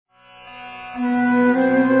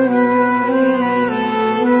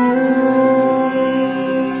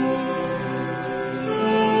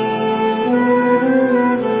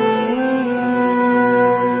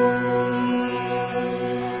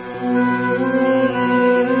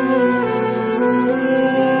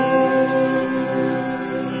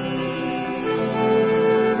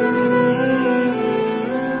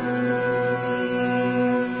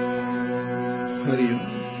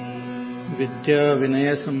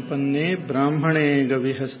vinaya sampanne brahmane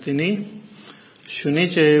gavihastini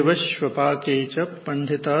shunicheva shvapakecha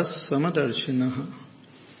panditas samadarshinaha.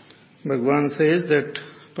 Bhagavan says that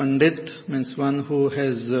Pandit means one who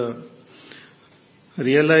has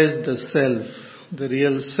realized the self, the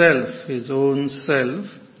real self, his own self.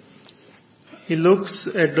 He looks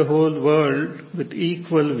at the whole world with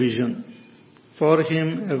equal vision. For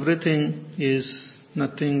him, everything is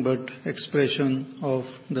nothing but expression of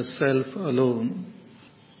the self alone.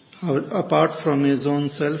 Apart from his own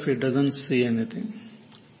self, he doesn't see anything.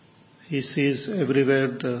 He sees everywhere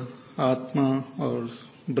the Atma or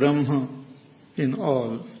Brahma in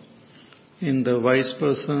all. In the wise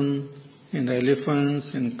person, in the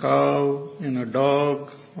elephants, in cow, in a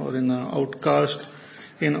dog, or in an outcast,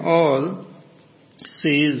 in all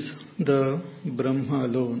sees the Brahma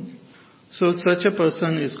alone. So such a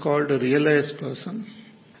person is called a realized person.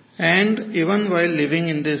 And even while living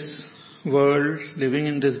in this world, living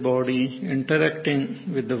in this body,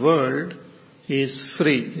 interacting with the world, he is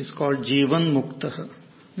free. He is called Jivan Muktaha.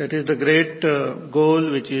 That is the great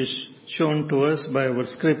goal which is shown to us by our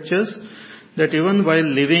scriptures, that even while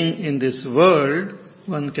living in this world,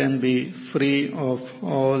 one can be free of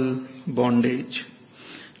all bondage.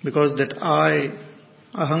 Because that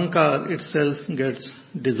Ahankar itself gets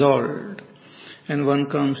dissolved and one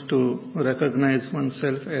comes to recognize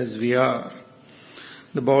oneself as we are.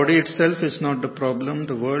 The body itself is not the problem,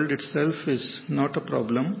 the world itself is not a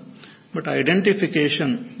problem, but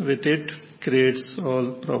identification with it creates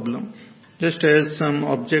all problem. Just as some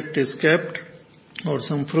object is kept or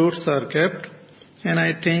some fruits are kept and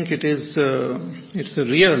I think it's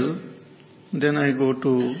real, then I go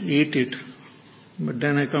to eat it. But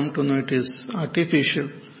then I come to know it is artificial.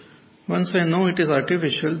 Once I know it is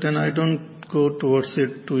artificial, then I don't go towards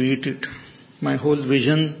it to eat it. My whole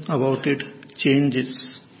vision about it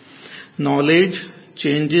changes. Knowledge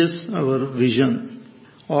changes our vision.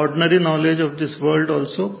 Ordinary knowledge of this world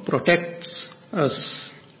also protects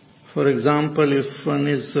us. For example, if one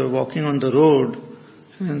is walking on the road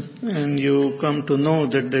and you come to know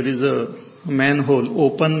that there is a manhole,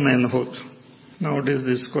 open manhole. Nowadays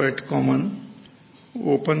this is quite common.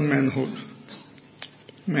 Open manhole.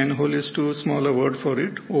 Manhole is too small a word for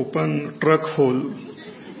it. Open truck hole.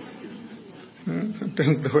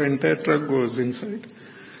 The entire truck goes inside.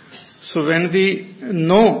 So when we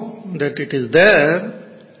know that it is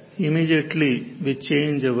there, immediately we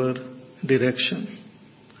change our direction.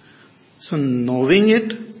 So knowing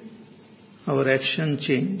it, our action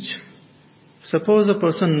change. Suppose a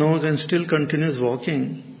person knows and still continues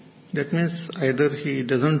walking. That means either he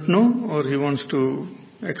doesn't know or he wants to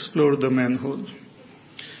explore the manhole.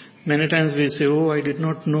 Many times we say, oh, I did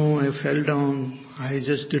not know, I fell down, I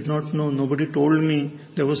just did not know, nobody told me,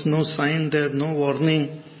 there was no sign there, no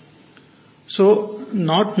warning. So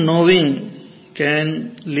not knowing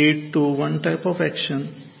can lead to one type of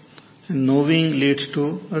action and knowing leads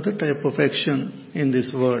to other type of action in this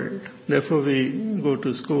world. Therefore we go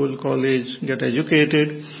to school, college, get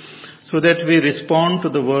educated, so that we respond to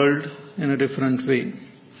the world in a different way.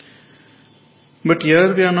 But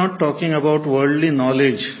here we are not talking about worldly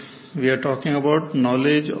knowledge. We are talking about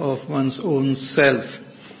knowledge of one's own self.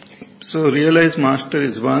 So realized master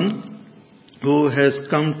is one who has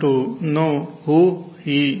come to know who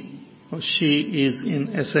he or she is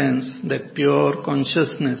in essence, that pure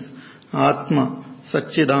consciousness, Atma,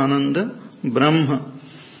 Satchidananda, Brahma.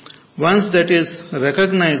 Once that is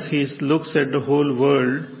recognized, he looks at the whole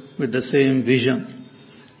world with the same vision.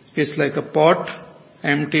 It's like a pot,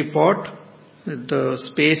 empty pot, with the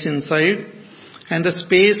space inside, and the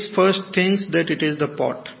space first thinks that it is the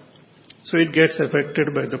pot. So it gets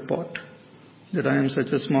affected by the pot. That I am such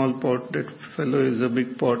a small pot, that fellow is a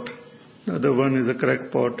big pot, the other one is a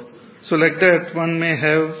crackpot. So like that one may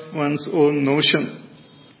have one's own notion.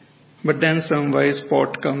 But then some wise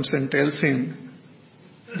pot comes and tells him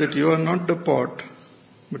that you are not the pot,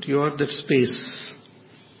 but you are that space.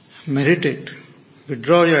 Meditate.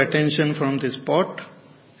 Withdraw your attention from this pot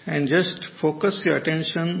and just focus your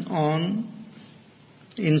attention on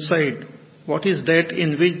inside. What is that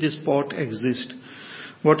in which this pot exists?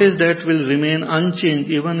 What is that will remain unchanged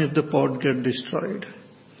even if the pot gets destroyed?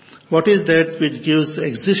 What is that which gives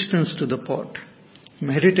existence to the pot?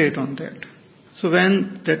 Meditate on that. So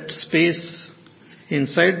when that space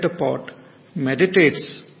inside the pot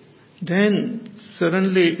meditates, then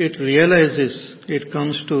suddenly it realizes, it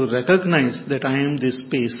comes to recognize that I am this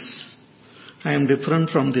space. I am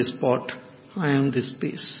different from this pot. I am this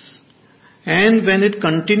space. And when it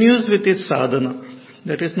continues with its sadhana,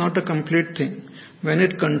 that is not a complete thing. When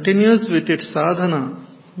it continues with its sadhana,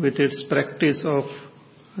 with its practice of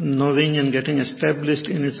knowing and getting established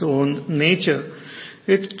in its own nature,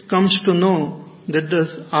 it comes to know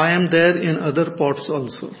that I am there in other pots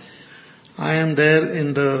also. I am there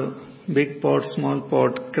in the big pot, small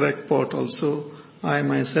pot, crack pot also. I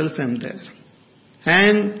myself am there.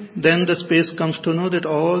 And then the space comes to know that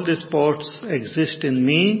all these pots exist in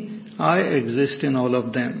me, I exist in all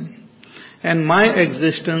of them. And my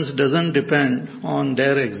existence doesn't depend on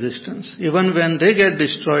their existence. Even when they get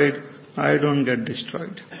destroyed, I don't get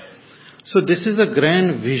destroyed. So this is a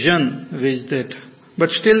grand vision but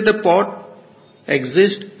still the pot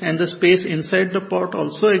exists and the space inside the pot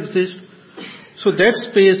also exists. So that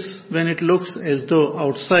space, when it looks as though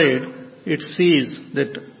outside, it sees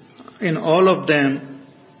that in all of them,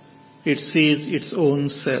 it sees its own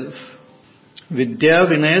self. Vidya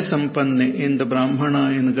Vinaya Sampanne in the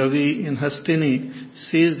Brahmana, in Gavi, in Hastini,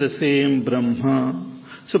 sees the same Brahma.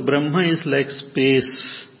 So Brahma is like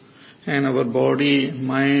space and our body,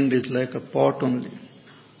 mind is like a pot only.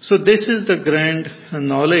 So this is the grand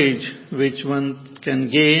knowledge which one can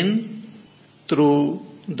gain through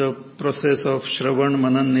the process of Shravan,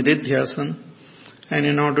 Manan, Nididhyasan. And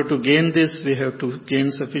in order to gain this, we have to gain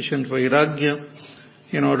sufficient Vairagya.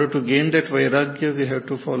 In order to gain that Vairagya, we have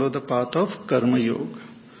to follow the path of Karma Yoga.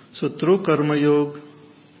 So through Karma Yoga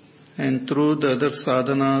and through the other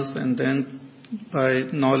sadhanas and then by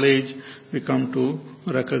knowledge, we come to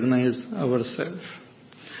recognize ourselves.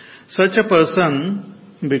 Such a person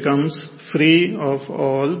becomes free of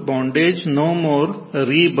all bondage, no more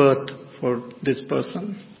rebirth for this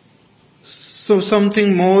person. So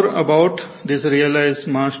something more about this realized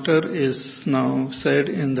master is now said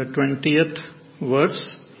in the 20th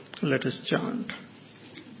verse. Let us chant.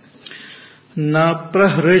 Na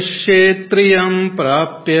prahrishyet priyam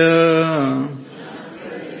prapya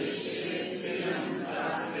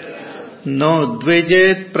no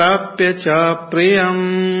dvijet prapya cha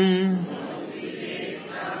priyam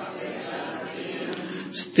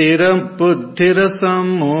Stira buddhirasam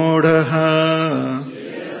modhaha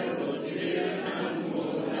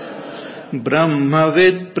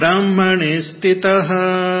Brahmavid brahmani stitaha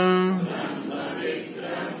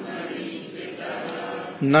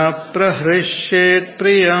Na prahrishyet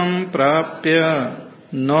priyam prapya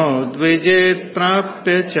No dvijet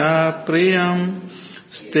prapya cha priyam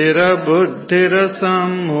Stira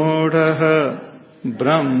buddhirasam modhaha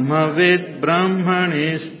Brahmavid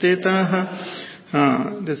brahmani stitaha.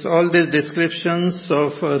 All these descriptions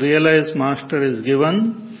of a realized master is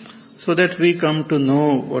given so that we come to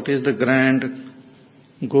know what is the grand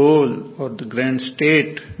goal or the grand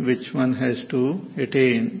state which one has to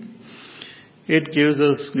attain. It gives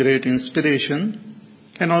us great inspiration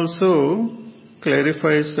and also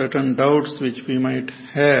clarifies certain doubts which we might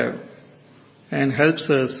have and helps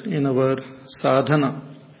us in our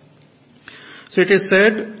sadhana. So it is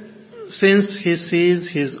said, since he sees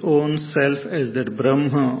his own self as that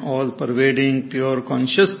Brahma, all-pervading pure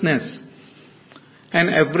consciousness, and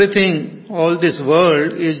everything, all this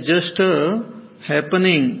world is just a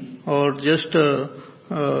happening or just a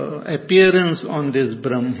appearance on this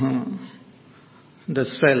Brahma, the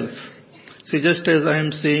self. See, just as I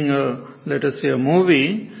am seeing let us say a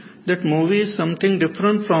movie, that movie is something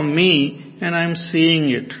different from me and I am seeing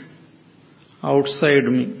it outside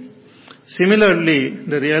me. Similarly,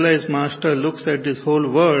 the realized master looks at this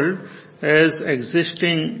whole world as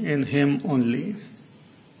existing in him only.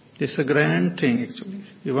 It's a grand thing actually.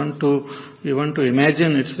 You want to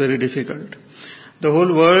imagine, it's very difficult. The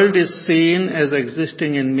whole world is seen as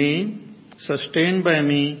existing in me, sustained by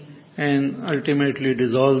me, and ultimately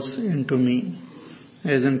dissolves into me.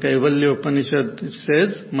 As in Kaivalya Upanishad it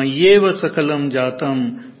says, Mayyeva sakalam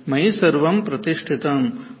jatam, Mayi sarvam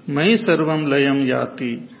pratishtitam, Mayi sarvam layam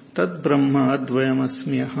yati. Tad Brahma Advayam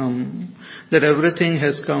Asmyaham. That everything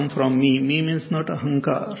has come from me. Me means not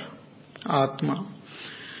ahankar, Atma.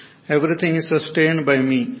 Everything is sustained by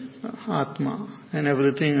me, Atma. And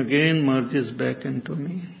everything again merges back into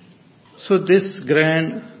me. So this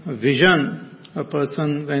grand vision, a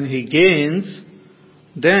person when he gains,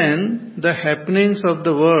 then the happenings of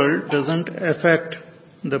the world doesn't affect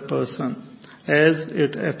the person as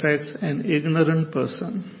it affects an ignorant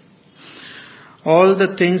person. All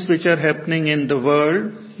the things which are happening in the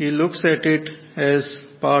world, he looks at it as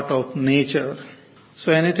part of nature.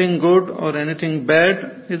 So anything good or anything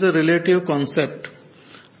bad is a relative concept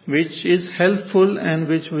which is helpful and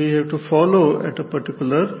which we have to follow at a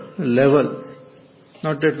particular level.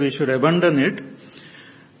 Not that we should abandon it,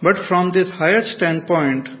 but from this higher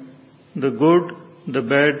standpoint, the good, the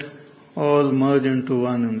bad all merge into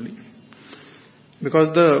one only.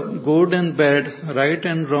 Because the good and bad, right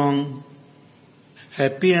and wrong,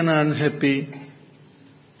 happy and unhappy,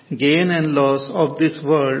 gain and loss of this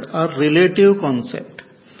world are relative concept.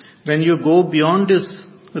 When you go beyond this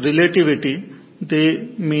relativity,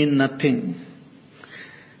 they mean nothing.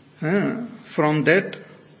 From that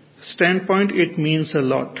standpoint, it means a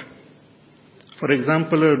lot. For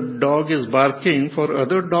example, a dog is barking. For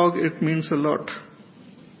other dog, it means a lot.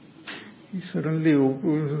 He suddenly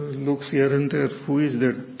looks here and there, who is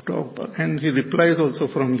that dog? And he replies also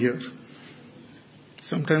from here.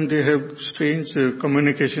 Sometimes they have strange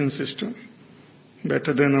communication system,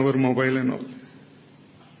 better than our mobile and all.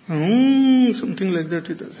 Something like that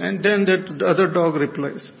it is. And then that other dog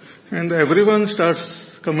replies. And everyone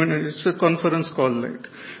starts communicating. It's a conference call like.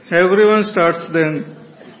 Everyone starts then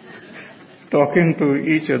talking to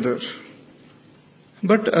each other.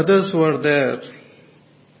 But others who are there,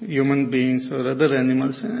 human beings or other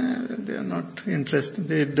animals, they are not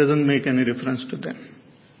interested. It doesn't make any difference to them.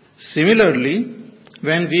 Similarly,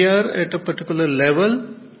 when we are at a particular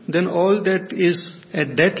level, then all that is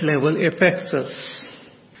at that level affects us.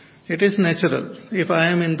 It is natural. If I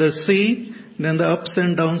am in the sea, then the ups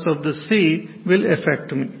and downs of the sea will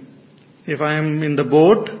affect me. If I am in the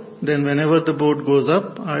boat, then whenever the boat goes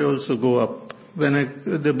up, I also go up.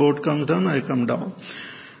 When the boat comes down, I come down.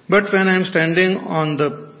 But when I am standing on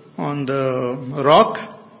the rock,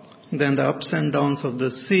 then the ups and downs of the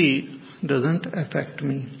sea doesn't affect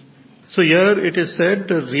me. So here it is said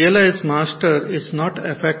the realized master is not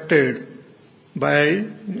affected by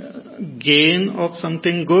gain of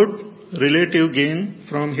something good, relative gain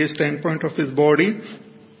from his standpoint of his body,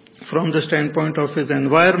 from the standpoint of his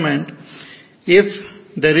environment. If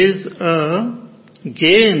there is a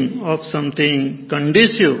gain of something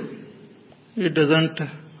conducive, he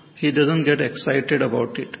doesn't get excited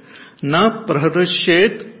about it. Na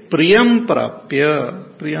praharashet priyam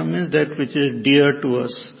prapya. Priyam means that which is dear to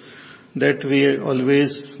us, that we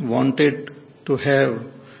always wanted to have,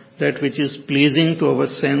 that which is pleasing to our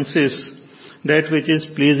senses, that which is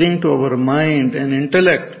pleasing to our mind and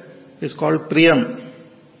intellect is called priyam.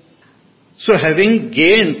 So having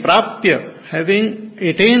gained, prapya, having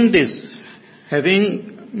attained this,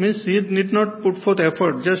 having means he need not put forth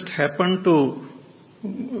effort, just happen to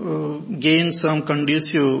gain some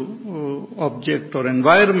conducive object or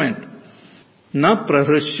environment. Na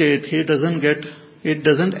prahrashet, it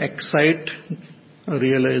doesn't excite a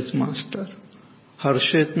realized master.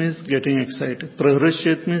 Harshet means getting excited.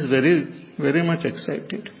 Prahrashet means very, very much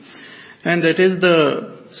excited. And that is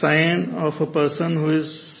the sign of a person who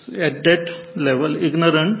is at that level,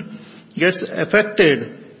 ignorant, gets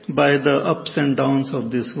affected by the ups and downs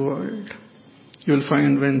of this world. You'll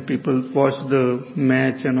find when people watch the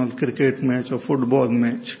match and all, cricket match or football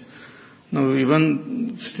match. Now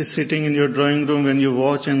even sitting in your drawing room when you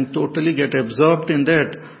watch and totally get absorbed in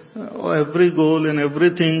that, every goal and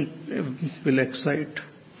everything will excite.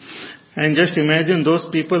 And just imagine those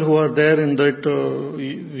people who are there in that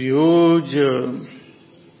huge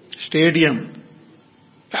stadium.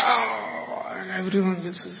 And everyone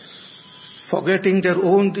is forgetting their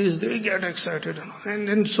own this, they get excited. And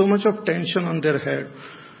then so much of tension on their head.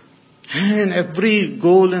 And every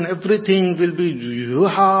goal and everything will be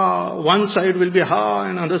ha. One side will be ha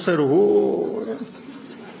and other side ho.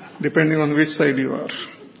 Depending on which side you are.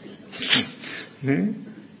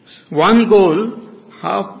 One goal,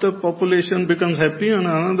 half the population becomes happy and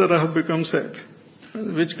another half becomes sad.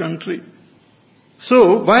 Which country?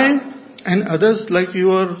 So why? And others like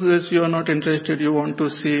you are not interested, you want to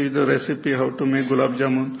see the recipe how to make gulab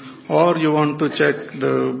jamun, or you want to check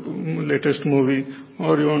the latest movie,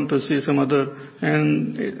 or you want to see some other,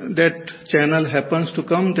 and that channel happens to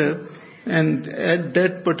come there, and at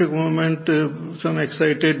that particular moment some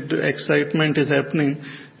excitement is happening,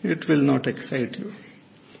 it will not excite you.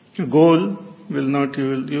 Goal will not,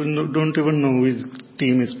 you don't even know which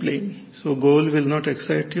team is playing. So goal will not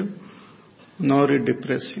excite you, nor it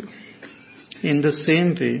depress you. In the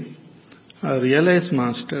same way, a realized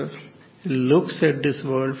master looks at this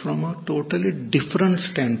world from a totally different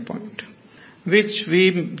standpoint, which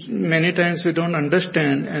many times we don't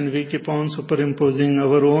understand, and we keep on superimposing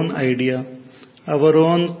our own idea, our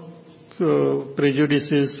own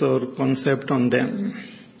prejudices or concept on them.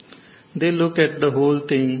 They look at the whole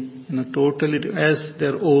thing in a totally as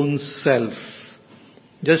their own self.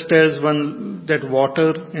 Just as that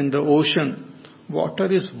water in the ocean,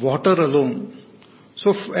 water is water alone.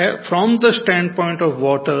 So from the standpoint of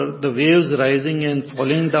water, the waves rising and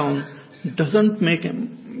falling down doesn't make a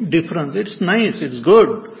difference. It's nice, it's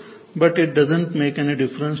good, but it doesn't make any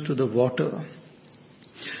difference to the water.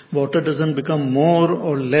 Water doesn't become more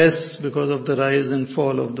or less because of the rise and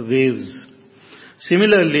fall of the waves.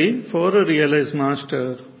 Similarly, for a realized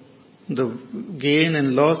master, the gain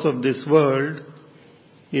and loss of this world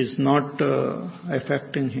is not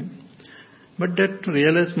affecting him. But that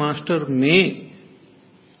realized master may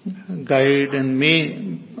guide and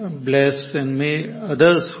may bless and may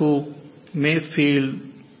others who may feel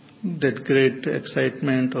that great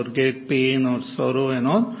excitement or great pain or sorrow and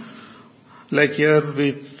all. Like here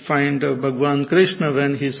we find Bhagwan Krishna,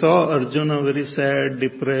 when he saw Arjuna very sad,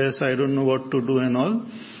 depressed, I don't know what to do and all,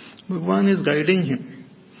 Bhagwan is guiding him.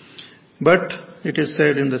 But it is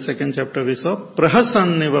said in the second chapter we saw,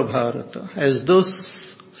 Prahasanneva Bharata, as though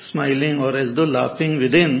smiling or as though laughing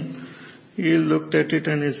within, he looked at it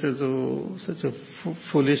and he says, oh, such a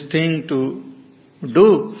foolish thing to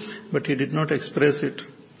do, but he did not express it.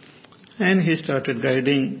 And he started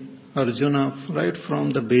guiding Arjuna right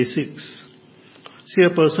from the basics. See,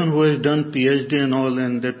 a person who has done PhD and all,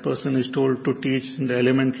 and that person is told to teach in the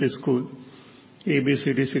elementary school,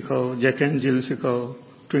 ABCD sikhao, Jack and Jill sikhao,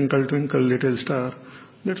 Twinkle Twinkle Little Star.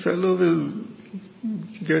 That fellow will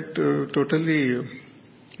get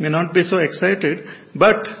may not be so excited,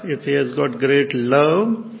 but if he has got great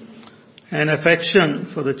love and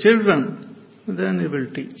affection for the children, then he will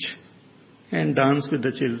teach and dance with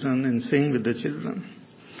the children and sing with the children.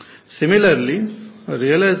 Similarly, a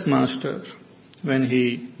realized master, when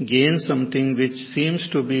he gains something which seems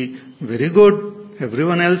to be very good,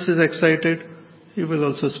 everyone else is excited, he will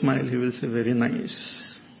also smile, he will say, very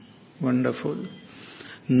nice, wonderful.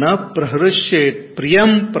 Na prahrushyet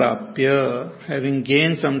priyam prapya, having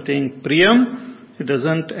gained something priyam, it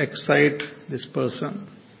doesn't excite this person.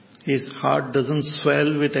 His heart doesn't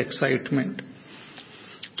swell with excitement.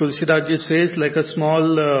 Tulsidas ji says, like a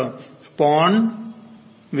small pond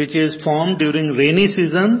which is formed during rainy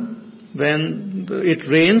season, when it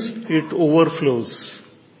rains, it overflows.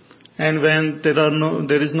 And when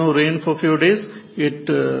there is no rain for a few days,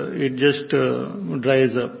 it just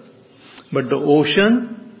dries up. But the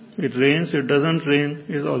ocean, it rains, it doesn't rain,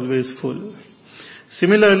 is always full.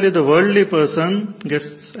 Similarly, the worldly person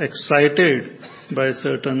gets excited by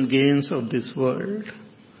certain gains of this world,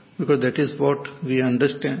 because that is what we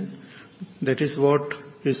understand. That is what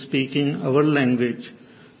is speaking our language.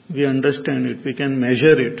 We understand it, we can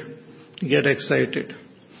measure it, get excited.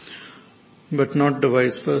 But not the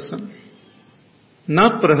wise person.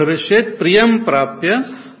 Na prahrushyet priyam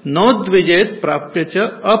prapya, nodvijet prapya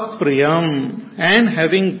cha apriyam. And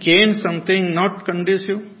having gained something not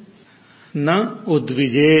conducive, na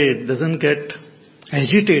udvijet, doesn't get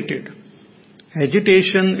agitated.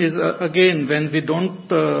 Agitation is again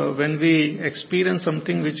when we experience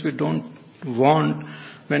something which we don't want,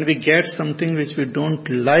 when we get something which we don't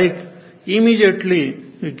like, immediately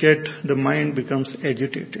the mind becomes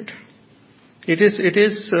agitated. It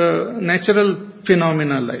is natural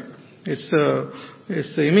phenomena like.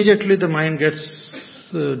 It's immediately the mind gets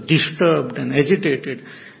disturbed and agitated.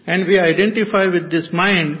 And we identify with this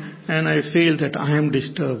mind, and I feel that I am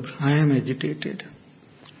disturbed, I am agitated.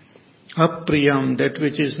 Apriyam, that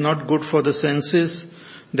which is not good for the senses,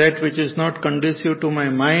 that which is not conducive to my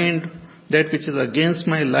mind, that which is against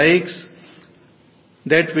my likes,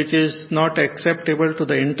 that which is not acceptable to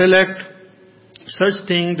the intellect, such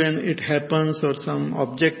thing when it happens or some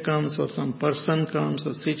object comes or some person comes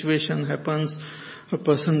or situation happens, a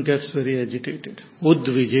person gets very agitated.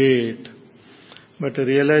 Udvijet. But a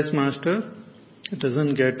realized master, it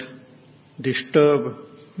doesn't get disturbed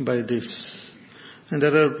by this. And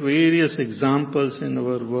there are various examples in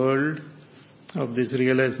our world of these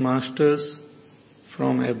realized masters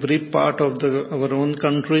from every part of our own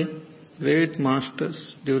country. Great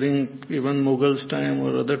masters during even Mughals' time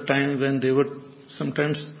or other time when they were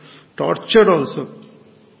sometimes tortured also.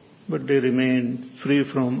 But they remained free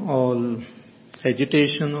from all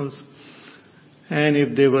agitation also. And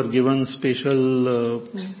if they were given special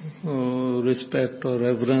respect or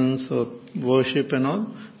reverence or worship and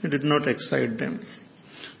all, it did not excite them.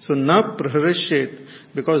 So na prahrushyet,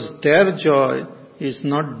 because their joy is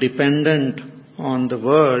not dependent on the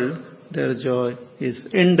world, their joy is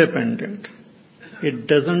independent. It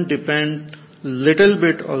doesn't depend little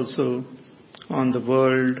bit also on the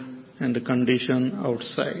world and the condition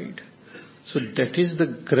outside. So that is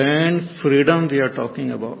the grand freedom we are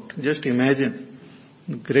talking about. Just imagine.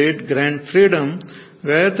 Great grand freedom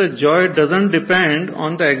where the joy doesn't depend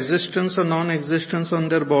on the existence or non-existence on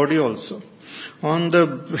their body also. On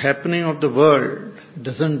the happening of the world. It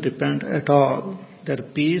doesn't depend at all. Their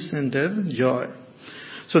peace and their joy.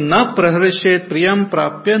 So na prahrushyet priyam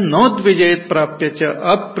prapya nodvijet prapya cha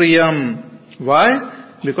apriyam.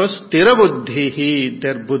 Why? Because stira buddhihi,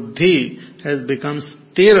 their buddhi has become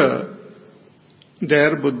stira.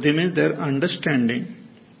 Their buddhi means their understanding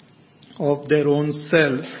of their own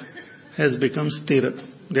self has become sthira.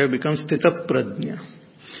 They have become sthita prajna.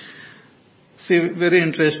 See, very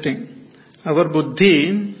interesting. Our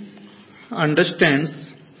buddhi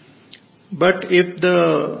understands, but if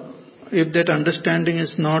that understanding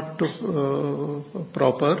is not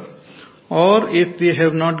proper, or if we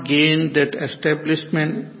have not gained that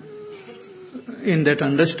establishment in that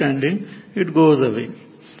understanding, it goes away.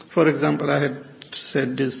 For example, I had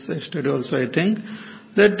said this yesterday also, I think,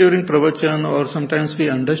 that during pravachan or sometimes we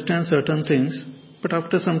understand certain things, but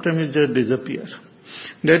after some time it just disappears.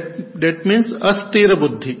 That means asthira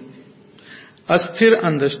buddhi, asthir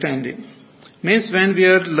understanding. Means when we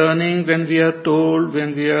are learning, when we are told,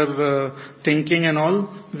 when we are thinking and all,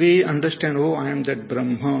 we understand, oh, I am that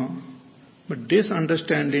Brahma. But this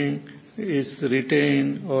understanding is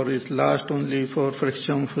retained or is last only for a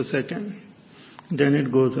fraction of a second. Then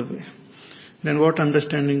it goes away. Then what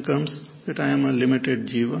understanding comes? That I am a limited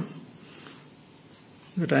jiva,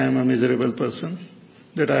 that I am a miserable person,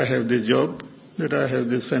 that I have this job, that I have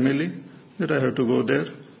this family, that I have to go there,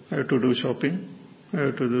 I have to do shopping, I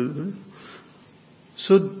have to do this.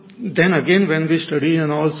 So then again when we study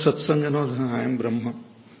and all satsang and all, I am Brahma.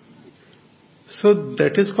 So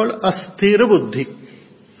that is called asthira buddhi.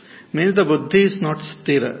 Means the buddhi is not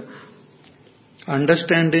sthira.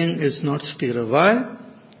 Understanding is not sthira. Why?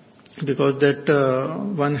 Because that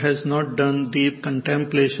one has not done deep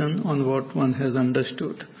contemplation on what one has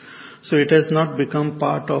understood. So it has not become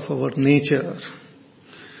part of our nature.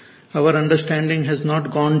 Our understanding has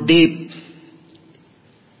not gone deep.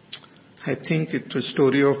 I think it's a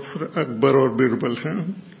story of Akbar or Birbal.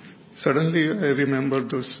 Suddenly I remember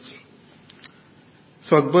those.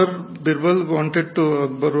 So Birbal wanted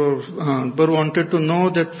to know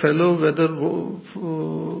that fellow whether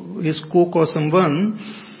his cook or someone,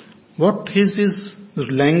 what is his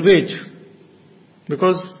language?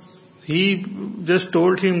 Because he just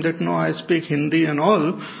told him that no, I speak Hindi and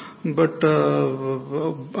all, but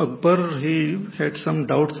Akbar, he had some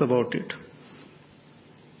doubts about it.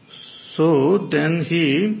 So then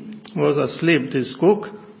he was asleep, this cook.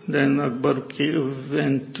 Then Akbar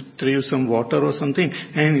went to threw some water or something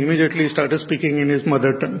and immediately started speaking in his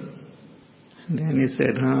mother tongue. Then he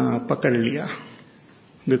said, pakad liya.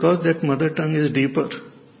 Because that mother tongue is deeper.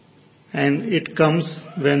 And it comes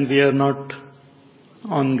when we are not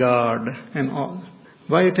on guard and all.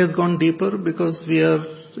 Why it has gone deeper? Because we are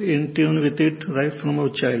in tune with it right from our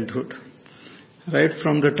childhood. Right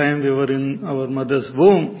from the time we were in our mother's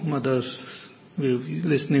womb, we were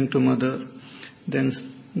listening to mother, then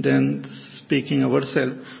speaking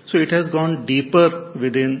ourselves. So it has gone deeper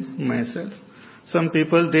within myself. Some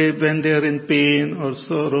people, when they are in pain or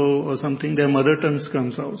sorrow or something, their mother tongue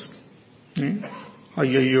comes out.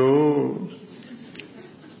 Ayyo.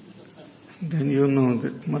 Then you know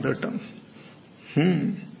that mother tongue.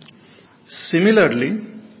 Similarly,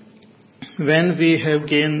 when we have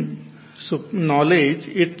gained knowledge,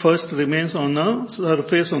 it first remains on a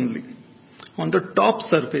surface only. On the top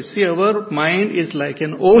surface. See, our mind is like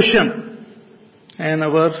an ocean. And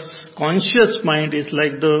our conscious mind is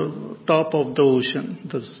like the top of the ocean.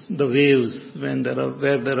 The waves,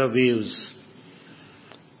 where there are waves.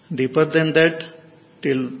 Deeper than that,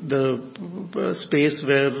 till the space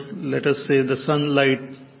where, let us say, the sunlight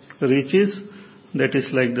reaches, that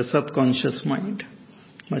is like the subconscious mind.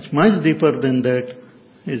 Much deeper than that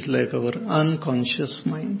is like our unconscious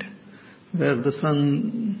mind, where the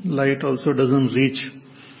sunlight also doesn't reach.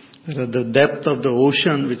 The depth of the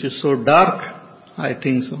ocean, which is so dark, I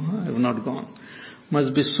think so, I have not gone,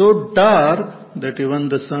 must be so dark that even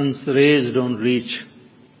the sun's rays don't reach.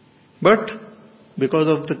 But because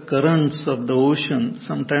of the currents of the ocean,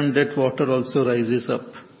 sometimes that water also rises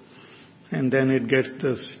up. And then it gets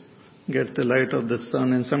the light of the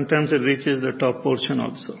sun, and sometimes it reaches the top portion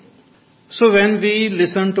also. So when we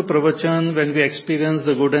listen to pravachan, when we experience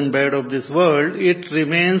the good and bad of this world, it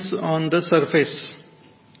remains on the surface.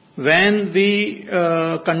 When we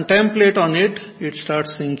contemplate on it, it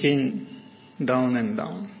starts sinking down and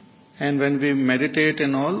down. And when we meditate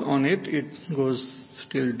and all on it, it goes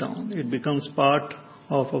still down. It becomes part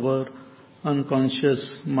of our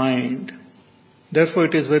unconscious mind. Therefore,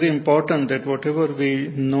 it is very important that whatever we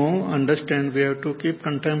know, understand, we have to keep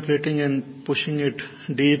contemplating and pushing it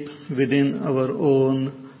deep within our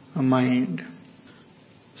own mind.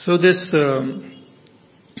 So this,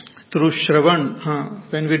 through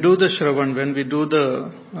Shravan, when we do the Shravan, when we do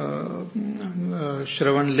the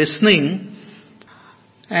Shravan listening,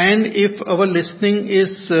 and if our listening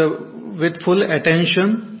is with full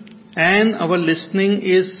attention, and our listening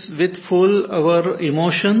is with full our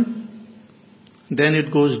emotion, then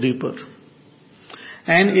it goes deeper.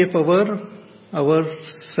 And if our our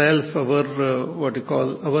self,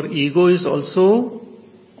 our ego is also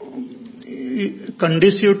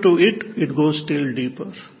conducive to it, it goes still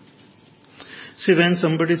deeper. See, when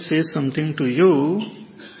somebody says something to you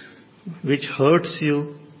which hurts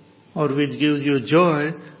you or which gives you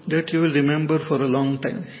joy, that you will remember for a long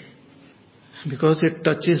time. Because it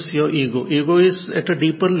touches your ego. Ego is at a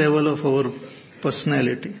deeper level of our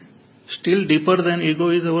personality. Still deeper than ego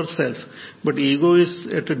is our self. But ego is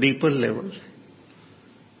at a deeper level.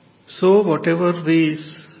 So whatever we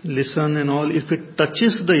listen and all, if it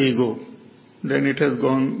touches the ego, then it has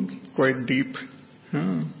gone quite deep.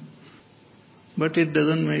 But it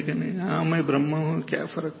doesn't make any, मैं ब्रह्म हूँ, क्या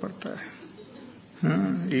फर्क पड़ता है?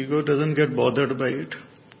 Ego doesn't get bothered by it.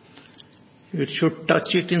 It should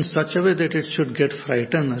touch it in such a way that it should get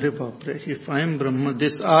frightened. Arre Bapre, if I am Brahma,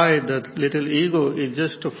 this I, that little ego, is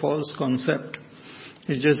just a false concept.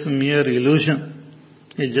 It's just a mere illusion.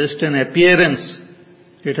 It's just an appearance.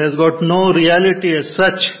 It has got no reality as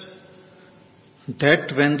such.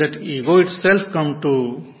 That when that ego itself come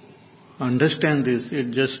to understand this,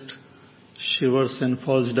 it just shivers and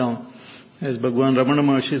falls down. As Bhagavan Ramana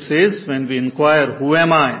Maharshi says, when we inquire, who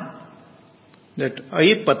am I? That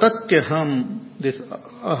ai patatyaham, this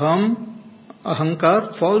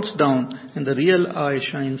ahankar falls down and the real I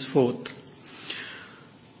shines forth.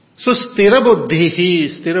 So stira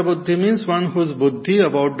buddhi means one whose buddhi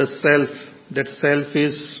about the self, that self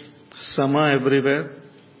is sama everywhere,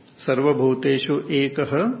 sarva bhuteshu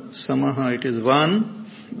ekaha samaha, it is one,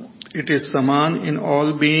 it is saman in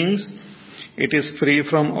all beings, it is free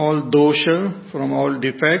from all dosha, from all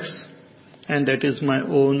defects, and that is my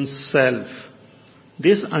own self.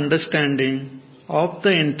 This understanding of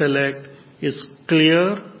the intellect is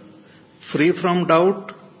clear, free from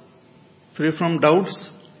doubt, free from doubts,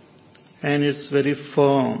 and it's very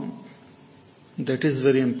firm. That is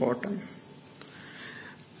very important.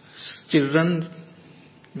 Children,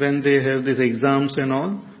 when they have these exams and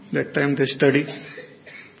all, that time they study.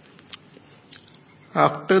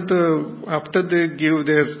 After they give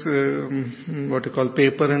their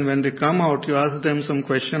paper, and when they come out, you ask them some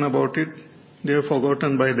question about it, they have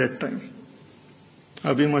forgotten by that time.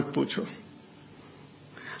 Abhi mat pucho.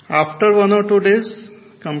 After 1 or 2 days,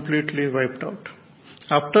 completely wiped out.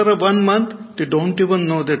 After 1 month, they don't even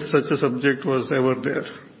know that such a subject was ever there.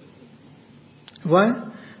 Why?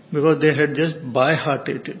 Because they had just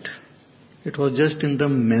by-hearted it. It was just in the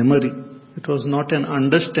memory. It was not an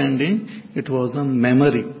understanding, it was a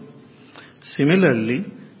memory. Similarly,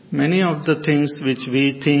 many of the things which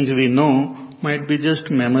we think we know might be just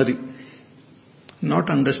memory, not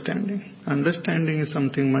understanding. Understanding is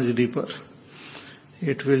something much deeper.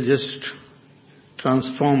 It will just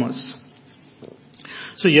transform us.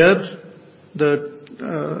 So here the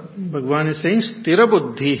Bhagavan is saying, stira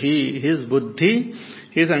buddhi, his buddhi,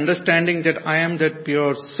 his understanding that I am that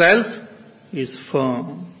pure self is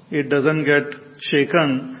firm. It doesn't get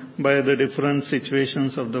shaken by the different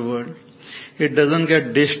situations of the world. It doesn't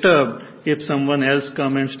get disturbed if someone else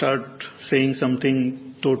come and start saying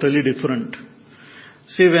something totally different.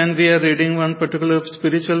 See, when we are reading one particular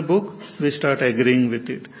spiritual book, we start agreeing with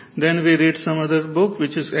it. Then we read some other book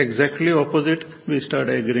which is exactly opposite, we start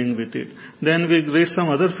agreeing with it. Then we read some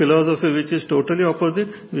other philosophy which is totally opposite,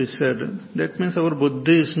 we said, that means our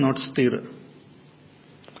buddhi is not stira.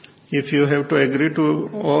 If you have to agree to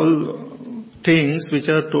all things which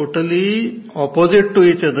are totally opposite to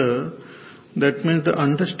each other, that means the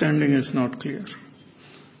understanding is not clear.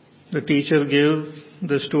 The teacher gave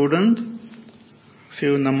the student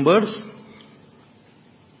few numbers,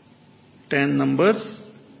 10 numbers,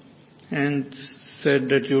 and said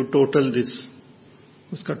that you total this.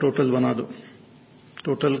 Uska total bana do.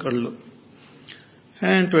 Total kar lo.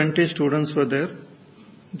 And 20 students were there.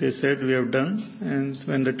 They said, we have done. And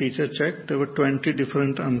when the teacher checked, there were 20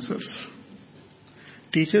 different answers.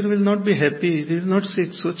 Teacher will not be happy. He will not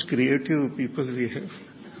say, such creative people we have.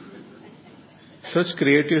 Such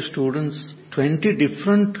creative students, 20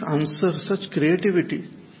 different answers, such creativity.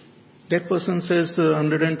 That person says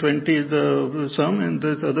 120 is the sum, and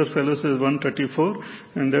this other fellow says 134,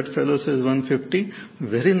 and that fellow says 150.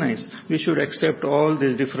 Very nice. We should accept all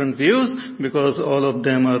these different views because all of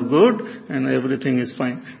them are good and everything is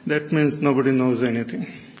fine. That means nobody knows anything.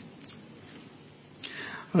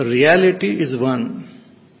 Reality is one.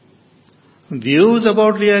 Views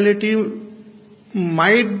about reality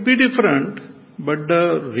might be different, but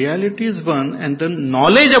the reality is one, and the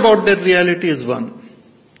knowledge about that reality is one.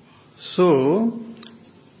 So,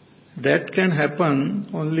 that can happen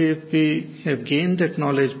only if we have gained that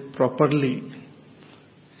knowledge properly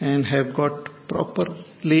and have got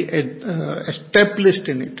properly established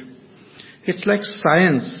in it. It's like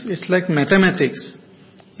science, it's like mathematics.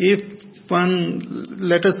 If one,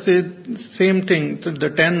 let us say, same thing, the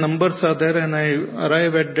 10 numbers are there and I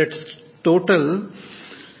arrive at that total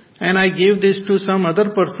and I give this to some other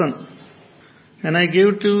person and I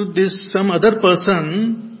give to this some other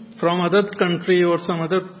person from other country or some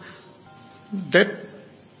other, that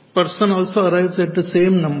person also arrives at the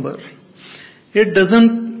same number. It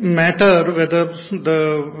doesn't matter whether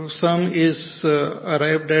the sum is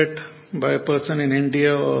arrived at by a person in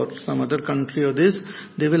India or some other country or this,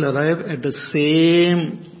 they will arrive at the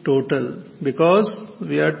same total because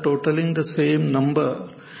we are totaling the same number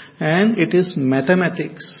and it is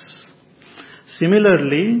mathematics.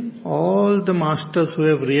 Similarly, all the masters who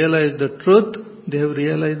have realized the truth, they have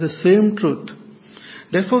realized the same truth.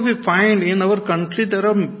 Therefore we find in our country there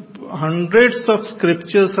are hundreds of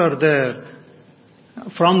scriptures are there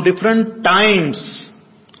from different times.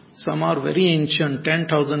 Some are very ancient,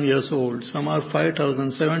 10,000 years old. Some are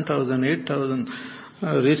 5,000, 7,000, 8,000,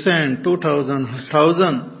 recent, 2,000,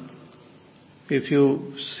 1,000. If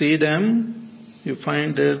you see them, you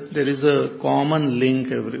find that there is a common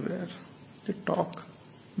link everywhere. They talk.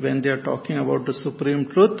 When they are talking about the supreme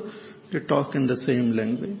truth, they talk in the same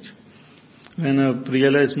language. When a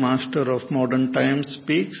realized master of modern times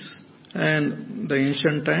speaks and the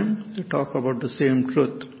ancient time, they talk about the same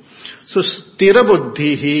truth. So stira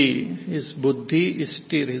buddhi, his buddhi is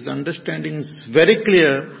sthir, his understanding is very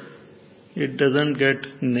clear. It doesn't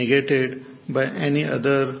get negated by any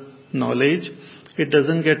other knowledge. It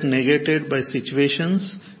doesn't get negated by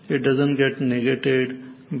situations. It doesn't get negated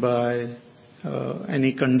by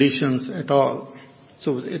any conditions at all.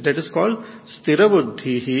 So that is called stira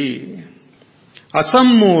buddhi.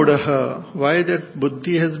 Asammodaha. Why that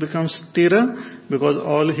buddhi has become stira? Because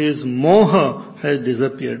all his moha has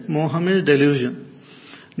disappeared. Moha means delusion.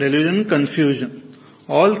 Delusion, confusion.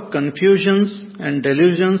 All confusions and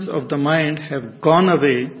delusions of the mind have gone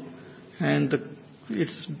away and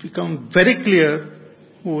it's become very clear,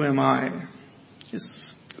 who am I?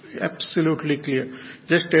 It's absolutely clear.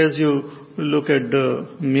 Just as you look at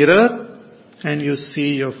the mirror and you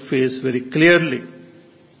see your face very clearly.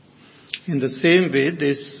 In the same way,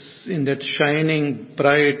 in that shining,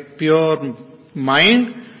 bright, pure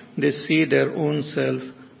mind, they see their own self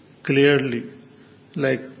clearly.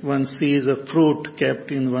 Like one sees a fruit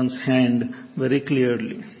kept in one's hand very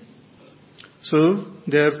clearly. So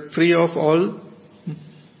they are free of all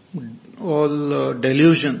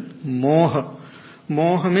delusion, moha.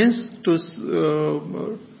 Moha means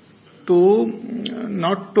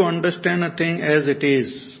not to understand a thing as it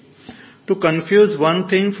is. To confuse one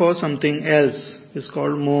thing for something else is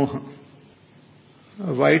called moha.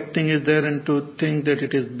 A white thing is there and to think that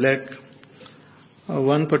it is black.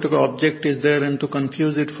 One particular object is there and to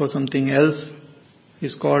confuse it for something else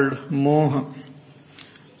is called moha.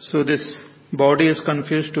 So this body is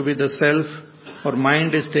confused to be the self or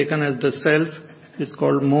mind is taken as the self is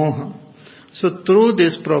called moha. So through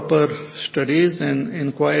these proper studies and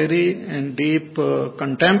inquiry and deep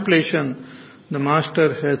contemplation, the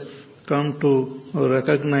master has come to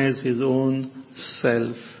recognize his own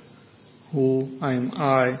self. Who I am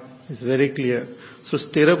I is very clear. So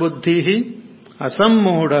stira buddhihi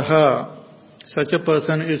asammodaha. Such a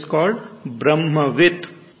person is called Brahmavit.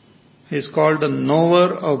 He is called the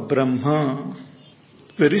knower of Brahma.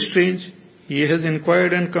 Very strange. He has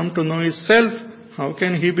inquired and come to know his self. How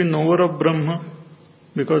can he be knower of Brahma?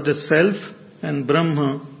 Because the self and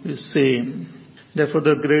Brahma is same. Therefore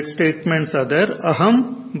the great statements are there.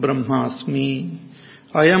 Aham Brahmasmi.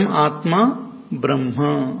 I am Atma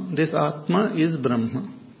Brahma. This Atma is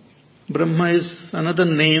Brahma. Brahma is another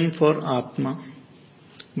name for Atma.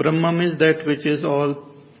 Brahma means that which is all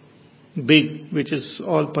big, which is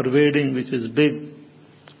all pervading, which is big,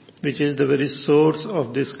 which is the very source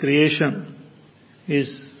of this creation, is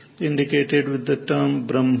indicated with the term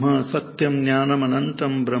Brahma, Satyam Jnanam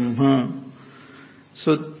Anantam Brahma.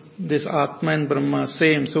 So this Atma and Brahma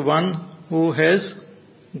same. So one who has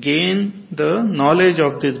gained the knowledge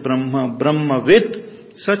of this Brahma,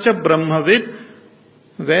 Brahmavit, such a Brahmavit,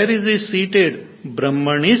 where is he seated?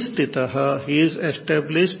 Brahmani stitaha. He is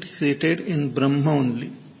established, seated in Brahma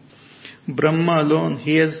only. Brahma alone.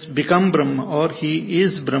 He has become Brahma or he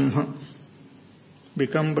is Brahma.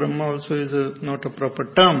 Become Brahma also is not a proper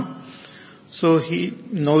term. So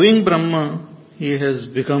knowing Brahma, he has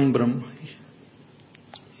become Brahma.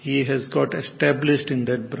 He has got established in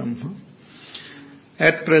that Brahma.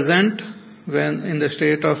 At present, when in the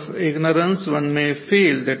state of ignorance, one may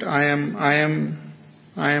feel that I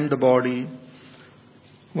am the body.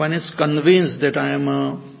 One is convinced that I am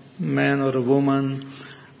a man or a woman.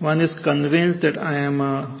 One is convinced that I am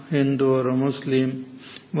a Hindu or a Muslim.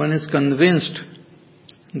 One is convinced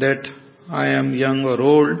that I am young or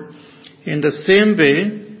old. In the same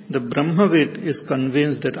way, the Brahmavid is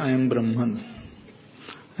convinced that I am Brahman.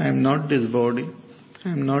 I am not this body. I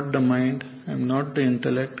am not the mind. I am not the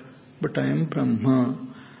intellect. But I am Brahma.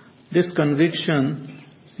 This conviction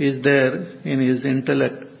is there in his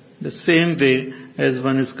intellect. The same way as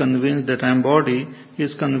one is convinced that I am body, he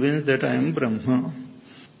is convinced that I am Brahma.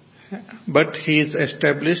 But he is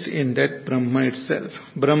established in that Brahma itself.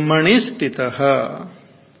 Brahmani stitaha.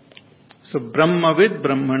 So Brahmavid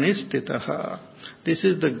Brahmani stitaha. This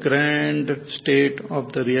is the grand state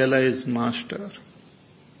of the realized master.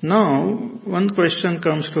 Now, one question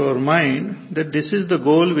comes to our mind that this is the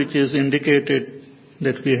goal which is indicated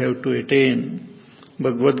that we have to attain.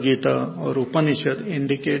 Bhagavad Gita or Upanishad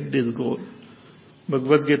indicate this goal.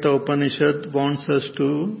 Bhagavad Gita Upanishad wants us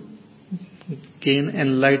to gain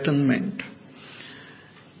enlightenment.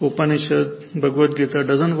 Upanishad, Bhagavad Gita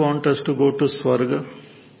doesn't want us to go to Swarga,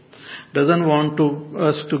 doesn't want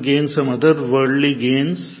us to gain some other worldly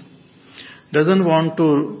gains, doesn't want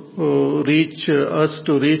to reach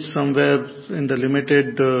somewhere in the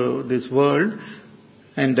limited this world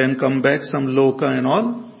and then come back some loka and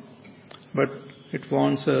all, but it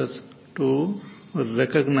wants us to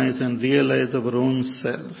recognize and realize our own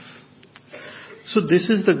self. So this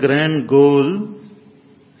is the grand goal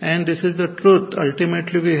and this is the truth.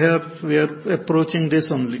 Ultimately we are approaching this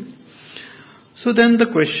only. So then the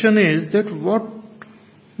question is that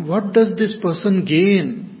what does this person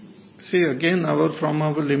gain? See, again, from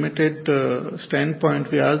our limited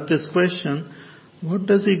standpoint, we ask this question, what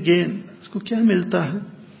does he gain? Usko kya milta hai?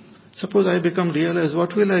 Suppose I become realized,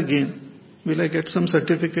 what will I gain? Will I get some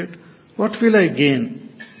certificate? What will I gain?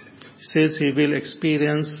 He says he will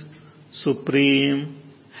experience supreme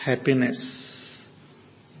happiness.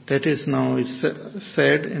 That is now is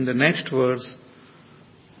said in the next verse,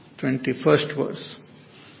 21st verse.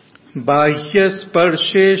 Bahya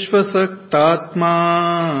sparsheshva saktatma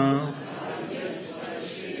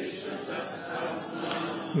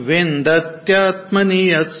vindatyatmani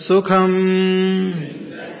yat sukham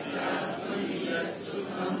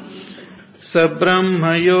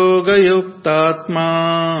sabrahma yoga yuktatma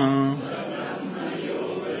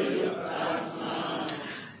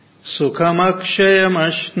sukham akshayam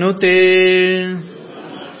ashnute.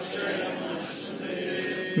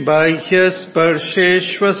 Bahya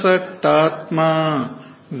sparsheshva saktatma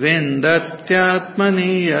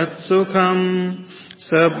vindatyatmani yat sukham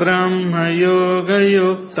sabrahma yoga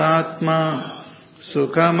yuktatma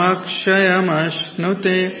sukham akshayam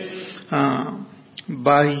ashnute.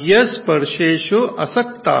 Bahya sparsheshu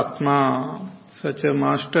asaktatma. Such a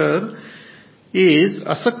master is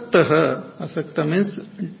asaktaha. Asakta means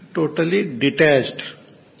totally detached,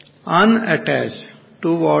 unattached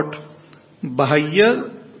to what?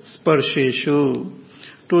 Bahya sparsheshu,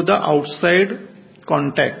 to the outside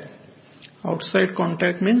contact. Outside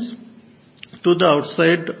contact means to the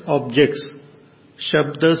outside objects.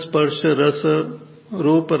 Shabda, sparsha, rasa,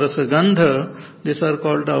 rupa, rasa, gandha, these are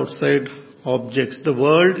called outside objects. The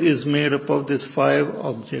world is made up of these 5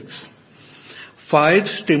 objects. 5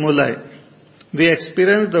 stimuli. We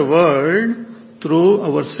experience the world through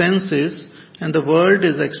our senses and the world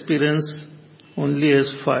is experienced only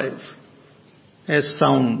as 5. As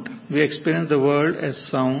sound. We experience the world as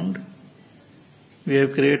sound. We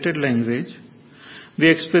have created language. We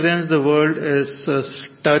experience the world as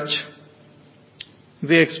touch.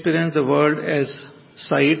 We experience the world as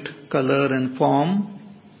sight, color and form.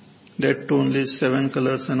 That too only 7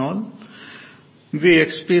 colors and all. We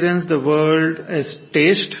experience the world as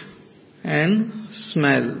taste and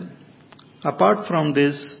smell. Apart from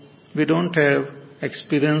this, we don't have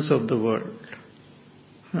experience of the world.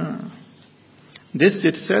 This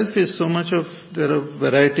itself is so much of, there are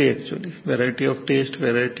variety actually. Variety of taste,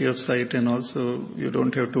 variety of sight and also you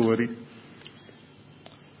don't have to worry.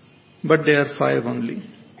 But there are 5 only.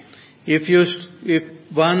 If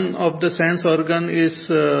one of the sense organ is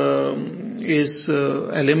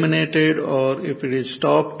eliminated or if it is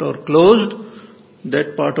stopped or closed,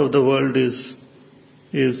 that part of the world is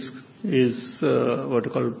what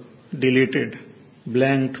you call deleted,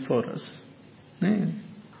 blanked for us.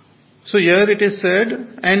 So here it is said,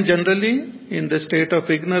 and generally in the state of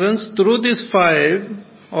ignorance, through these 5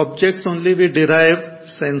 objects only we derive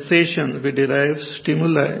sensation, we derive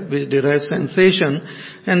stimuli, we derive sensation,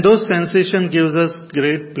 and those sensation gives us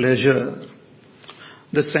great pleasure.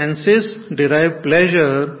 The senses derive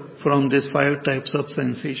pleasure from these 5 types of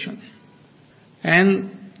sensation.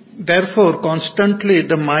 And therefore constantly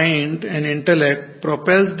the mind and intellect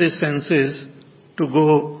propels these senses to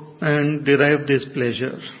go and derive this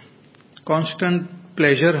pleasure. Constant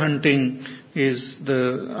pleasure hunting is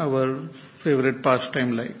our favorite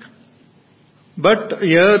pastime like. But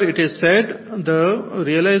here it is said, the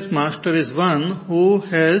realized master is one who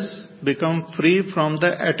has become free from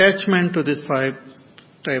the attachment to these 5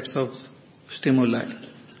 types of stimuli.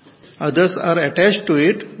 Others are attached to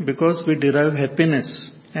it because we derive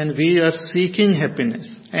happiness and we are seeking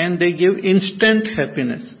happiness, and they give instant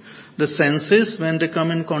happiness. The senses, when they come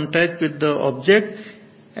in contact with the object,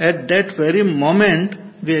 at that very moment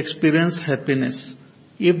we experience happiness,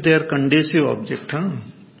 if they are conducive object.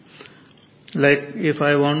 Like if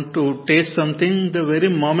I want to taste something, the very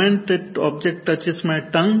moment that object touches my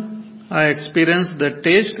tongue, I experience the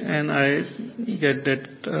taste and I get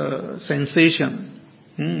that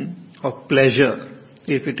sensation of pleasure,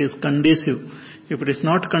 if it is conducive. If it is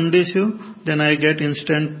not conducive, then I get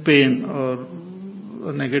instant pain or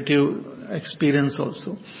a negative experience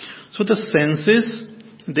also. So the senses,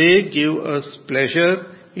 they give us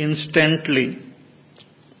pleasure instantly.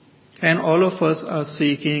 And all of us are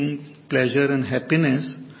seeking pleasure and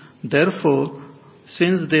happiness. Therefore,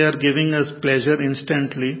 since they are giving us pleasure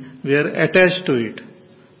instantly, we are attached to it.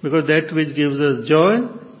 Because that which gives us joy,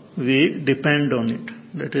 we depend on it.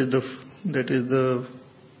 That is the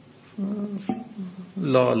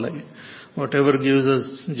law. Like whatever gives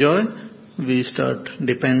us joy, we start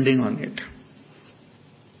depending on it.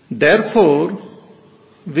 Therefore,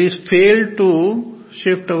 we fail to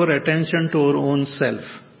shift our attention to our own self.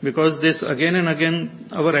 Because this again and again,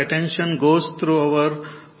 our attention goes through our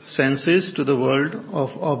senses to the world of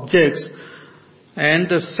objects, and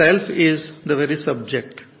the self is the very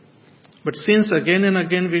subject. But since again and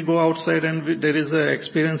again we go outside and there is an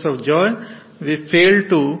experience of joy, we fail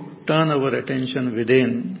to turn our attention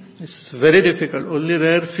within. It's very difficult. Only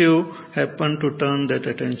rare few happen to turn that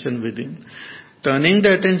attention within. Turning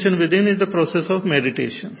the attention within is the process of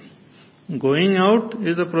meditation. Going out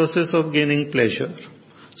is the process of gaining pleasure.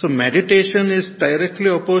 So meditation is directly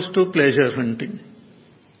opposed to pleasure hunting.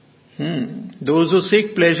 Those who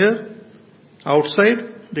seek pleasure outside,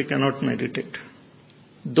 they cannot meditate.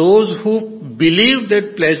 Those who believe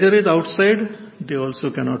that pleasure is outside, they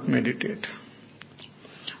also cannot meditate.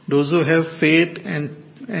 Those who have faith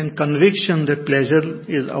and conviction that pleasure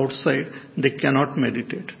is outside, they cannot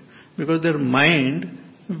meditate. Because their mind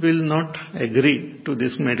will not agree to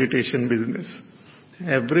this meditation business.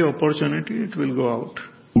 Every opportunity it will go out.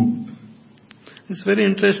 It's very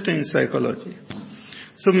interesting psychology.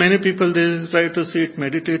 So many people, they try to sit,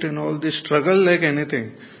 meditate and all this, struggle like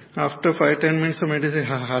anything. After 5-10 minutes of meditation,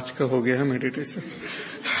 aaj ka ho gaya meditation.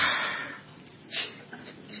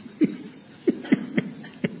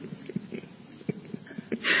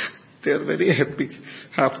 They are very happy.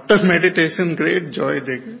 After meditation, great joy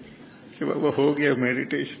they get. कि बाबा हो गया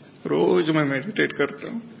meditation. रोज मैं meditate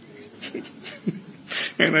करता हूँ.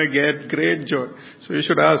 And I get great joy. So you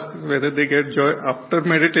should ask whether they get joy after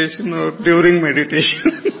meditation or during meditation.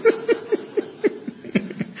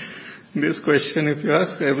 This question, if you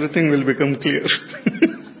ask, everything will become clear.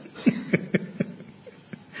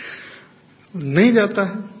 नहीं जाता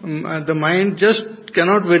है. The mind just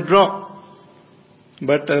cannot withdraw.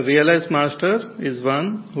 But a realized master is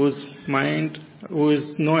one whose mind, who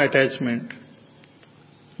is no attachment.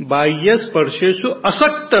 Bahyas parsheshu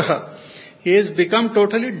asaktaha. He has become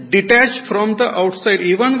totally detached from the outside.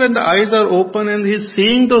 Even when the eyes are open and he is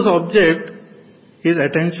seeing those objects, his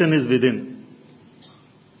attention is within.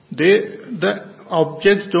 The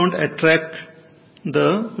objects don't attract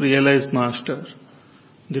the realized master.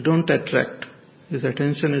 They don't attract. His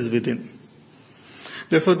attention is within.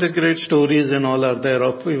 Therefore the great stories and all are there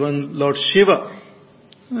of even Lord Shiva.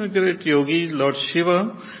 A great yogi, Lord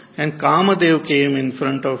Shiva, and Kamadev came in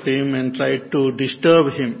front of him and tried to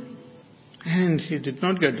disturb him. And he did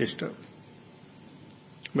not get disturbed.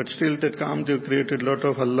 But still that Kamadev created a lot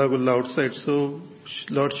of halla gulla outside. So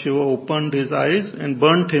Lord Shiva opened his eyes and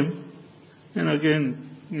burnt him. And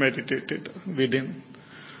again meditated within.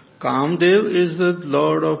 Kamadev is the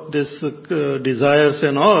lord of this desires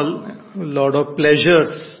and all, lord of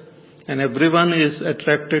pleasures. And everyone is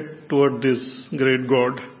attracted toward this great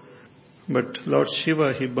god. But Lord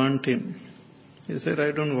Shiva, he burnt him. He said,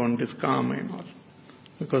 I don't want this Kama and all.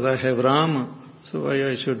 Because I have Rama, so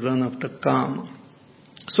why I should run after Kama?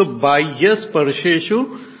 So, Bahyas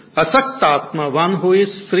Parsheshu Asaktatma, one who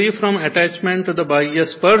is free from attachment to the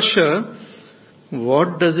Bahyas Parsha,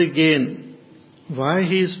 what does he gain? Why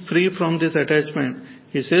he is free from this attachment?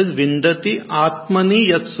 He says, Vindati Atmani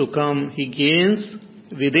Yat Sukham. He gains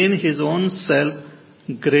within his own self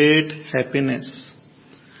great happiness.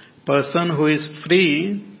 Person who is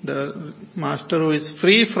free, the master who is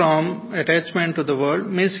free from attachment to the world,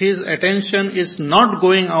 means his attention is not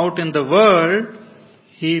going out in the world,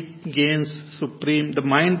 he gains supreme. The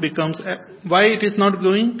mind becomes, why it is not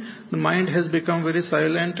going? The mind has become very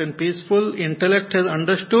silent and peaceful. Intellect has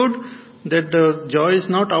understood that the joy is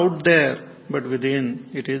not out there, but within.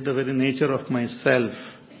 It is the very nature of myself.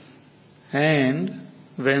 And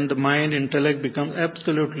when the mind, intellect becomes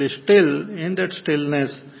absolutely still, in that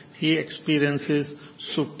stillness, he experiences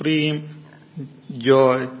supreme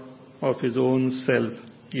joy of his own self.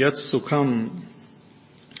 Yat sukham.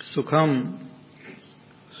 Sukham.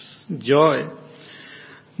 Joy.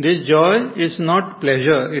 This joy is not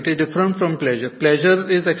pleasure. It is different from pleasure. Pleasure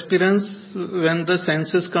is experienced when the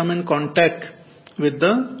senses come in contact with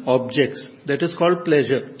the objects. That is called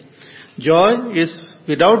pleasure. Joy is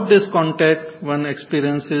without this contact, one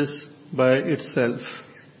experiences by itself.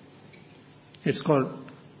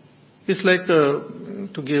 It's like,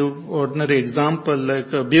 to give ordinary example,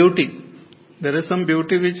 like beauty. There is some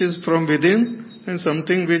beauty which is from within and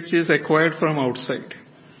something which is acquired from outside.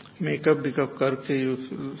 Makeup karke you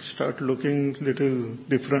start looking little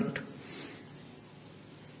different.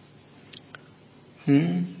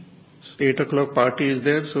 8 o'clock party is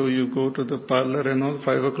there, so you go to the parlor and all,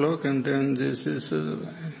 5 o'clock, and then this is...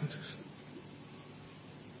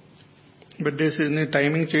 but this is a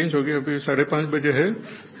timing change, ho gaya, abhi 5:30 baje hai,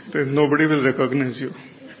 then nobody will recognize you.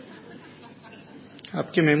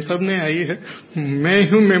 आपकी मेम साहब ने आई है, मैं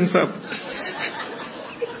हूँ ma'am साहब.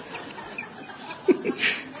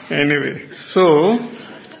 Anyway, so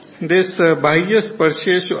this bahya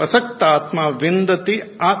sparsheshu asakta atma vindati,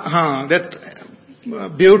 that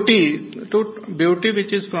beauty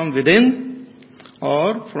which is from within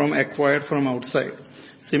or from acquired from outside.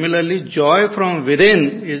 Similarly, joy from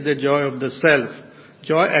within is the joy of the self.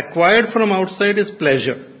 Joy acquired from outside is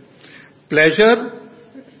pleasure. Pleasure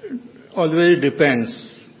always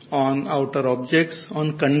depends on outer objects,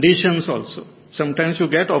 on conditions also. Sometimes you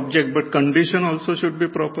get object, but condition also should be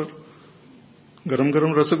proper. गरम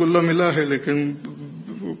गरम रसगुल्ला मिला है, लेकिन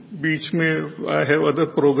बीच में I have other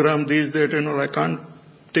program, these, that, and all, I can't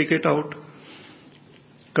take it out.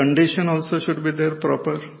 Condition also should be there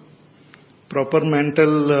proper. Proper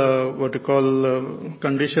mental,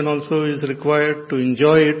 condition also is required to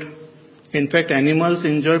enjoy it. In fact, animals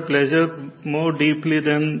enjoy pleasure more deeply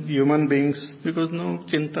than human beings because no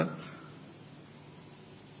chinta.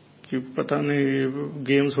 कि पता नहीं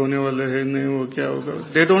games होने वाले हैं, नहीं वो क्या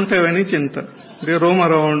होगा. They don't have any chinta. They roam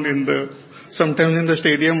around sometimes in the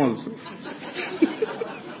stadium also.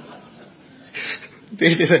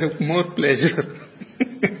 They have more pleasure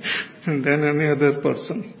than any other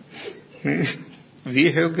person.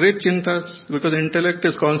 We have great chintas because intellect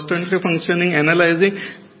is constantly functioning, analyzing,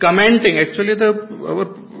 commenting. Actually, the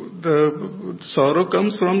sorrow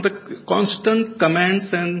comes from the constant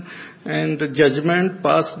comments and the judgment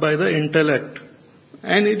passed by the intellect.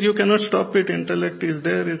 And you cannot stop it. Intellect is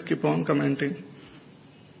there, is keep on commenting.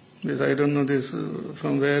 This, I don't know this,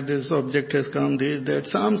 from where this object has come, this, that,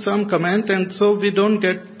 some comment, and so we don't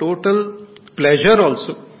get total pleasure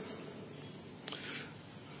also.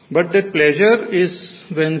 But that pleasure is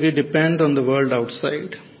when we depend on the world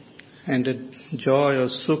outside. And the joy or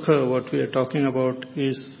sukha, what we are talking about,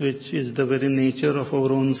 which is the very nature of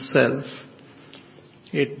our own self.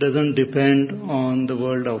 It doesn't depend on the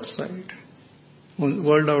world outside. The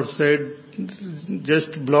world outside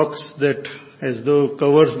just blocks that, as though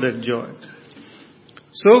covers that joy.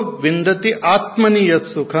 So, vindati atmani yat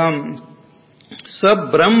sukham,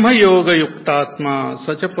 sab brahma yoga yuktatma.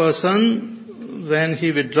 Such a person, when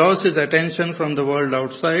he withdraws his attention from the world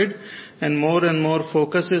outside and more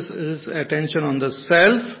focuses his attention on the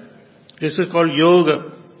self, this is called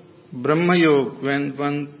yoga, Brahma Yoga. When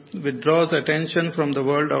one withdraws attention from the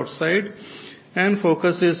world outside and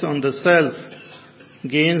focuses on the self,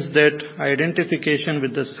 gains that identification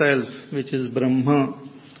with the self, which is Brahma.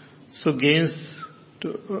 So gains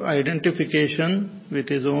identification with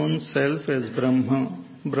his own self as Brahma.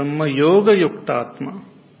 Brahma Yoga Yuktatma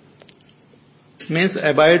means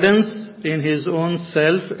abidance in his own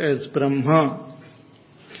self as Brahma.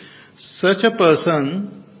 Such a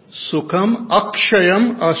person, Sukham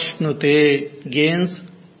Akshayam Ashnute, gains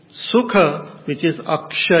Sukha, which is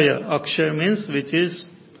Akshaya. Akshaya means which is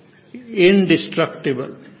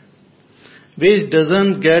indestructible, which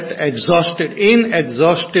doesn't get exhausted.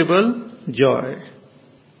 Inexhaustible joy.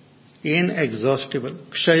 Inexhaustible.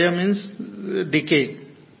 Kshaya means decay.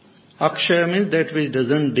 Akshaya means that which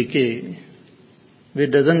doesn't decay,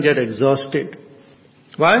 which doesn't get exhausted.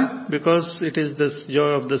 Why? Because it is the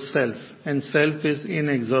joy of the self, and self is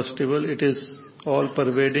inexhaustible. It is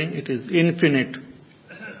all-pervading, it is infinite.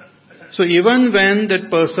 So even when that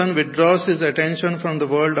person withdraws his attention from the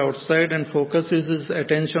world outside and focuses his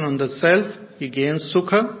attention on the self, he gains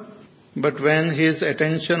sukha. But when his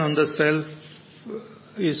attention on the self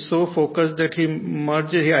is so focused that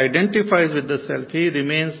he identifies with the self, he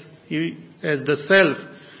remains as the self,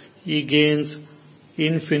 he gains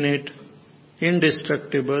infinite,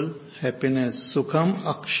 indestructible happiness. Sukham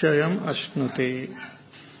akshayam ashnute.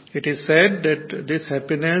 It is said that this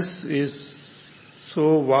happiness is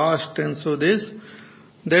so vast and so this,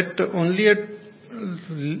 that only a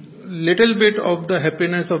little bit of the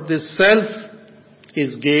happiness of this self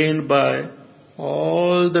is gained by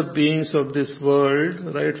all the beings of this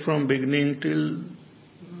world, right from beginning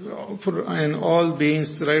and all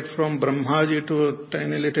beings, right from Brahmaji to a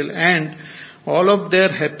tiny little ant, all of their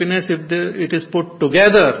happiness, if it is put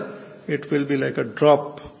together, it will be like a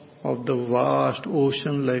drop of the vast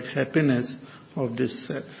ocean-like happiness of this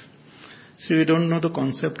self. See, we don't know the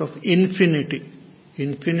concept of infinity.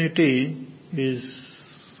 Infinity is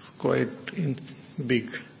quite big.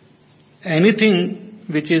 Anything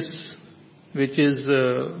which is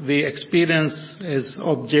we experience as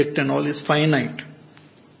object and all is finite.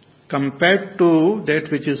 Compared to that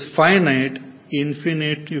which is finite,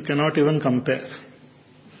 infinite, you cannot even compare.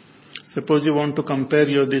 Suppose you want to compare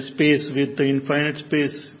this space with the infinite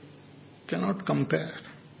space, cannot compare.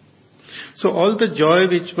 So all the joy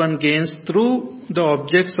which one gains through the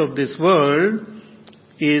objects of this world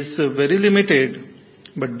is very limited.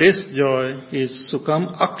 But this joy is sukham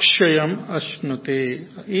akshayam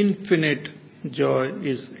ashnute. Infinite joy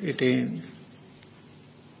is attained.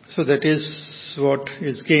 So that is what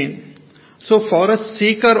is gained. So for a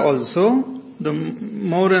seeker also, the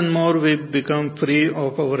more and more we become free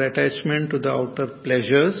of our attachment to the outer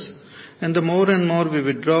pleasures, and the more and more we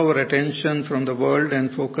withdraw our attention from the world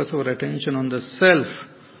and focus our attention on the self,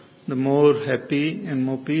 the more happy and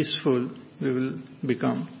more peaceful we will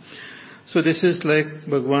become. So this is like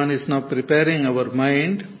Bhagavan is now preparing our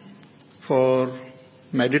mind for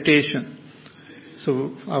meditation.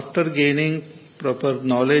 So after gaining proper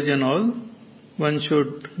knowledge and all, one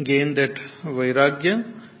should gain that vairagya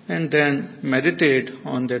and then meditate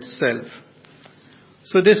on that self.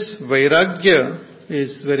 So this vairagya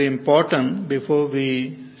is very important before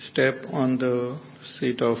we step on the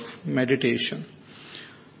seat of meditation.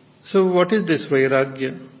 So what is this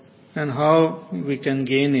vairagya and how we can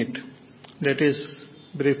gain it? That is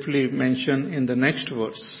briefly mentioned in the next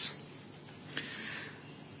verse.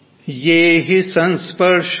 Ye hi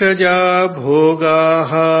sansparshaja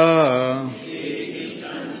bhogaha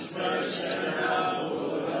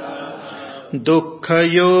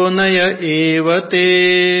dukkhayo evate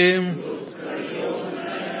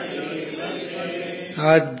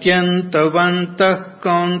adyantavantah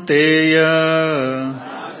kaunteya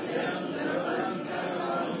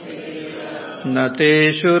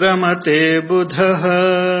nateshu ramate buddhaha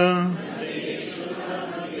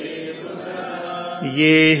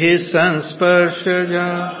yehi sansparshaja.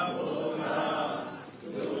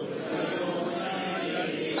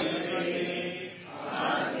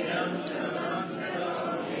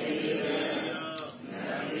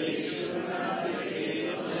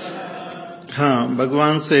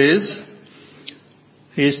 Bhagavan says,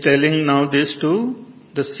 he is telling now this to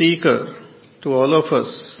the seeker, to all of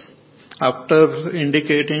us. After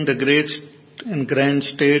indicating the great and grand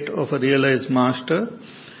state of a realized master,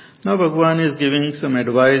 now Bhagavan is giving some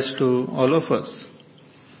advice to all of us.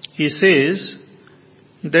 He says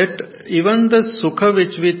that even the sukha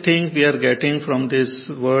which we think we are getting from this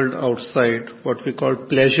world outside, what we call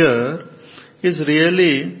pleasure, is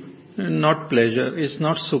really not pleasure, is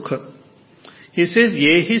not sukha. He says,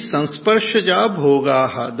 yehi sansparshaja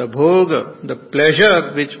bhogaha, the bhoga, the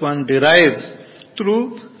pleasure which one derives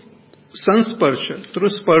through sansparsha,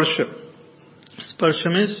 through sparsha. Sparsha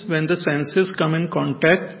means when the senses come in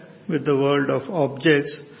contact with the world of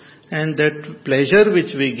objects, and that pleasure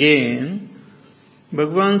which we gain,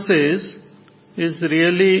 Bhagavan says, is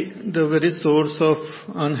really the very source of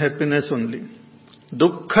unhappiness only.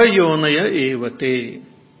 Dukkha yonaya evate.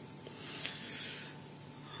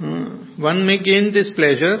 One may gain this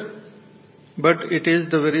pleasure, but it is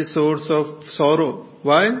the very source of sorrow.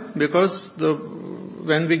 Why? Because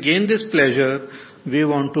when we gain this pleasure, we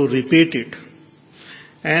want to repeat it.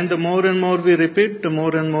 And the more and more we repeat, the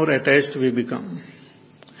more and more attached we become.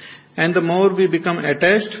 And the more we become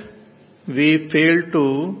attached, we fail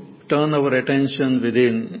to turn our attention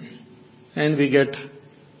within. And we get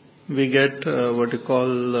what you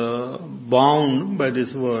call bound by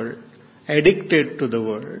this world, addicted to the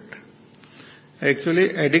world.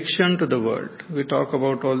 actually addiction to the world. We talk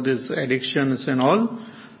about all these addictions and all,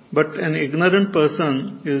 but an ignorant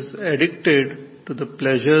person is addicted to the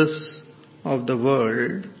pleasures of the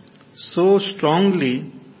world so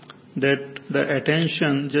strongly that the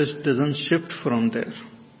attention just doesn't shift from there.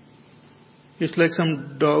 It's like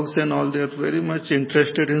some dogs and all, they're very much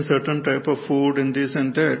interested in certain type of food and this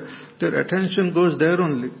and that. Their attention goes there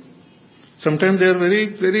only. Sometimes they are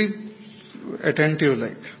very, very attentive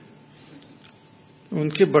like.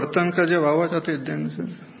 उनके बर्तन का जब आवाज आती है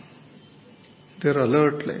then they're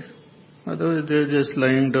alert like. Otherwise they're just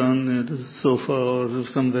lying down near the sofa or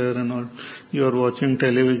somewhere and all. You are watching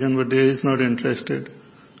television but they is not interested.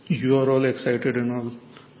 You are all excited and all.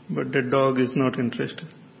 But the dog is not interested.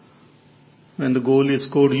 When the goal is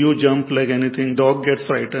scored, you jump like anything. Dog gets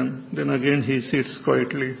frightened. Then again he sits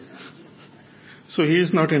quietly. So he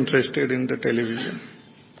is not interested in the television.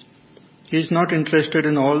 He is not interested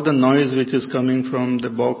in all the noise which is coming from the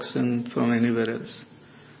box and from anywhere else.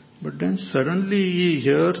 But then suddenly he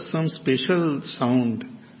hears some special sound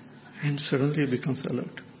and suddenly he becomes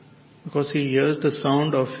alert. Because he hears the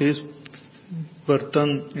sound of his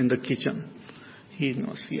bartan in the kitchen. He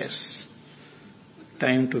knows, yes,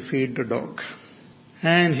 time to feed the dog.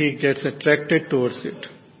 And he gets attracted towards it.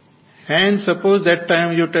 And suppose that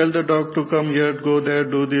time you tell the dog to come here, go there,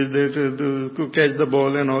 do this, that, to catch the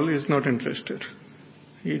ball and all, he's not interested.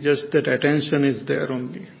 That attention is there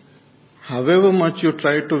only. However much you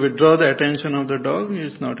try to withdraw the attention of the dog, he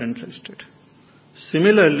is not interested.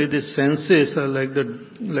 Similarly, the senses are like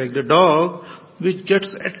the dog, which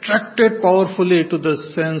gets attracted powerfully to the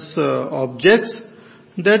sense objects.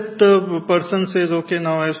 That person says, okay,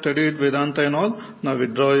 now I have studied Vedanta and all, now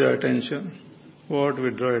withdraw your attention. What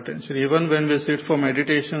withdraw attention? Even when we sit for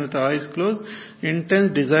meditation with the eyes closed,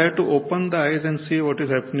 intense desire to open the eyes and see what is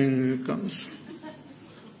happening comes.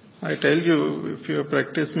 I tell you, if you have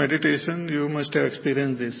practiced meditation, you must have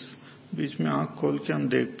experienced this. बीच में आँख खोल के हम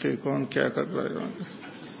देखते हैं कौन क्या कर रहा है वहाँ पे.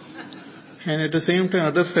 And at the same time,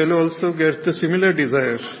 other fellow also gets the similar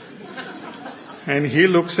desire. And he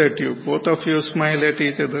looks at you. Both of you smile at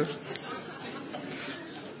each other.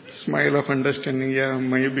 Smile of understanding. Yeah,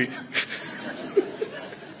 maybe.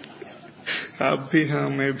 आप भी हाँ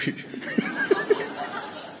मैं भी.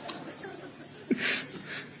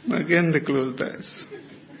 Again they close the eyes.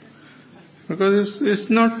 Because it's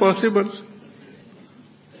not possible.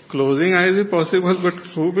 Closing eyes is possible, but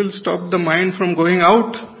who will stop the mind from going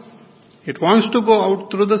out? It wants to go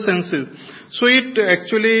out through the senses. So it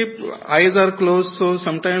actually, eyes are closed, so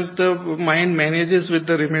sometimes the mind manages with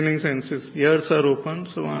the remaining senses. Ears are open,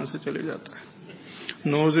 so वहाँ से चले जाता है.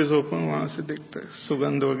 Nose is open, वहाँ से दिखता है,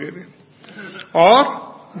 सुगंध वगैरह. Or,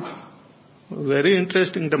 very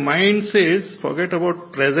interesting, the mind says, forget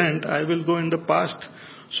about present, I will go in the past.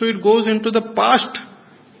 So it goes into the past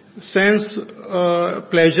sense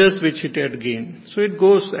pleasures which it had gained. So it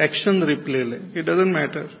goes action replay. It doesn't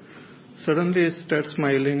matter. Suddenly it starts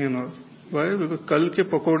smiling and all. Why? Because कल के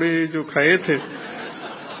पकोड़े जो खाए थे,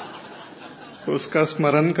 उसका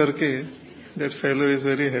स्मरण करके, that fellow is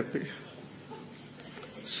very happy.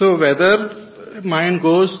 So whether mind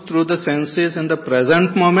goes through the senses in the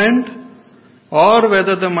present moment, or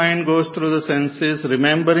whether the mind goes through the senses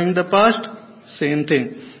remembering the past, same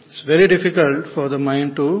thing. It's very difficult for the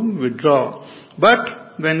mind to withdraw.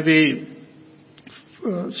 But when we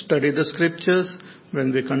study the scriptures,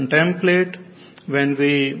 when we contemplate, when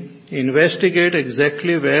we investigate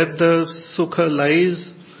exactly where the sukha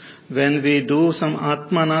lies, when we do some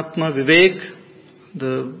atma-anatma vivek,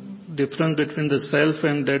 the difference between the self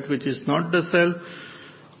and that which is not the self,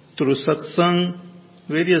 through satsang,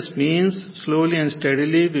 various means, slowly and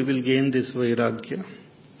steadily we will gain this vairagya.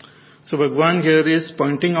 So Bhagwan here is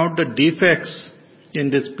pointing out the defects in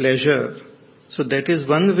this pleasure. So that is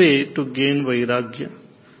one way to gain vairagya.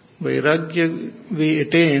 Vairagya we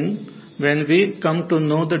attain when we come to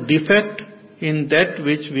know the defect in that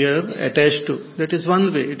which we are attached to. That is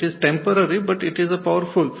one way. It is temporary, but it is a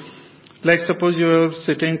powerful. Like suppose you are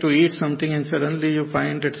sitting to eat something and suddenly you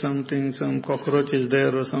find that some cockroach is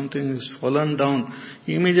there or something is fallen down.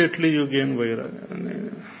 Immediately you gain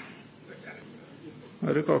vairagya.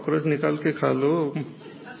 अरे cockroach निकाल के खा लो.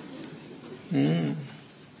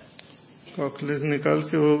 Cockroach निकाल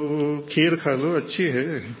के वो खीर खा लो, अच्छी है.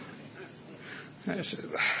 ऐसे.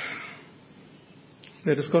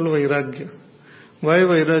 That is called vairagya. Why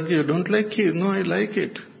vairagya? You don't like kheer? No, I like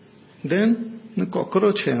it. Then the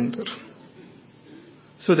cockroach है अंदर.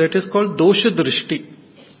 So that is called dosha drishti.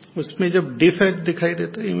 उसमें जब defect दिखाई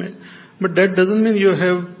देता है, but that doesn't mean you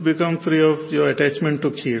have become free of your attachment to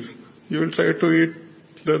kheer. You will try to eat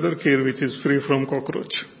the other kheer which is free from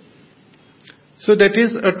cockroach. So that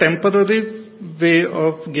is a temporary way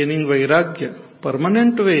of gaining vairagya.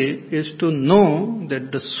 Permanent way is to know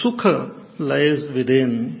that the sukha lies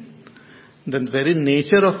within. The very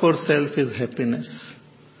nature of our self is happiness.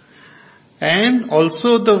 And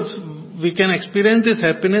also we can experience this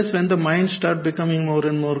happiness when the mind starts becoming more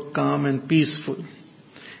and more calm and peaceful.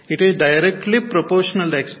 It is directly proportional.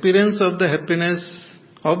 The experience of the happiness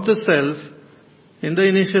of the self in the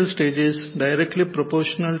initial stages directly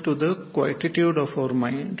proportional to the quietude of our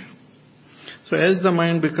mind. So as the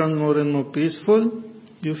mind becomes more and more peaceful,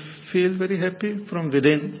 you feel very happy from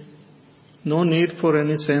within. No need for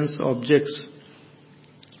any sense objects.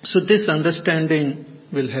 So this understanding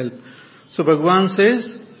will help. So Bhagavan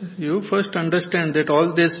says, you first understand that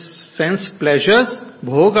all these sense pleasures,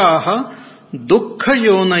 bhogaha, dukkha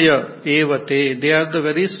yonaya evate, they are the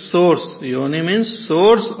very source. Yoni means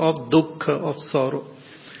source of dukkha, of sorrow.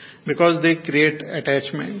 Because they create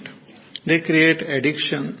attachment. They create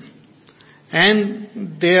addiction.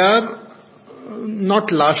 And they are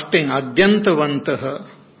not lasting, adyantavantaha.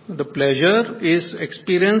 The pleasure is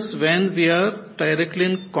experienced when we are directly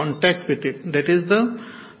in contact with it. That is the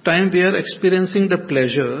time we are experiencing the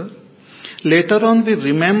pleasure. Later on we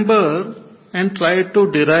remember and try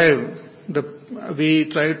to derive, we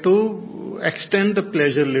try to extend the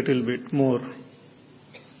pleasure little bit more.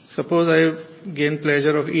 Suppose I gain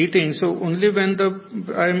pleasure of eating, so only when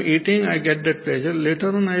I am eating I get that pleasure. Later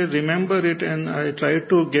on I remember it and I try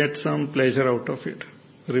to get some pleasure out of it.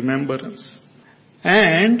 Remembrance.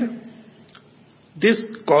 And this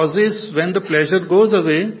causes, when the pleasure goes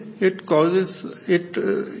away, it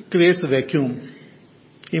creates a vacuum.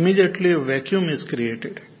 Immediately a vacuum is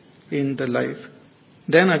created in the life.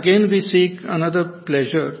 Then again we seek another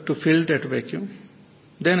pleasure to fill that vacuum.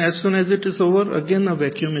 Then as soon as it is over, again a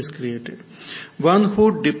vacuum is created. One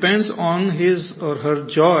who depends on his or her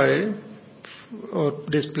joy or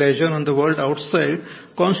this pleasure on the world outside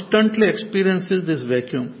constantly experiences this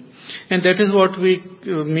vacuum. And that is what we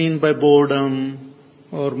mean by boredom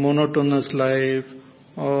or monotonous life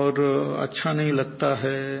or acha nahi lagta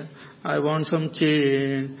hai, I want some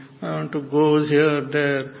change, I want to go here,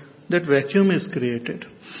 there. That vacuum is created.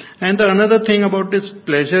 And the another thing about this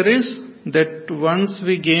pleasure is that once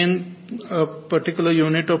we gain a particular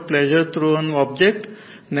unit of pleasure through an object,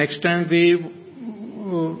 next time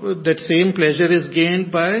that same pleasure is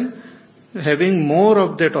gained by having more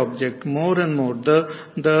of that object, more and more.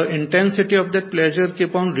 The intensity of that pleasure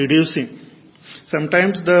keep on reducing.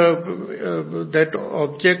 Sometimes that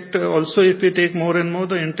object also, if we take more and more,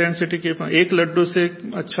 the intensity keep on. एक लड्डू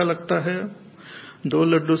से अच्छा लगता है, दो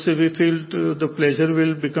लड्डू से we feel the pleasure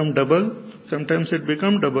will become double. Sometimes it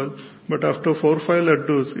become double, but after 4 or 5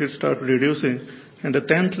 laddus, it start reducing. And the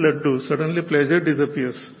 10th laddu, suddenly pleasure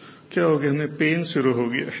disappears. क्या हो गया? Pain शुरू हो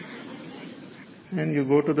गया. And you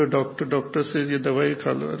go to the doctor, doctor says, ये दवाई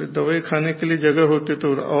खा लो. अरे दवाई खाने के लिए जगह होती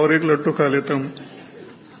तो और एक लड्डू खा लेता हूँ.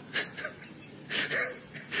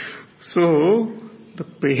 So, the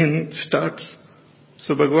pain starts.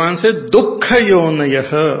 So Bhagavan said, dukkha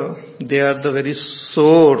yonayaha, they are the very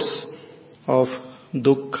source of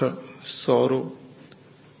dukkha, sorrow.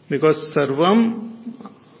 Because sarvam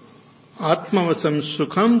atmavasam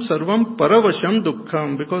sukham, sarvam paravasham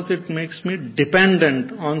dukkham, because it makes me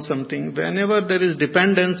dependent on something. Whenever there is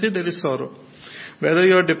dependency, there is sorrow. Whether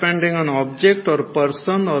you are depending on object or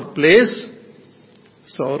person or place,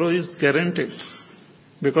 sorrow is guaranteed.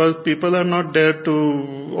 Because people are not there to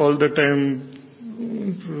all the time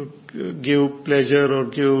give pleasure or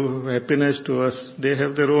give happiness to us. They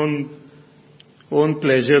have their own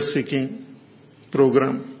pleasure-seeking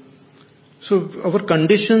program. So our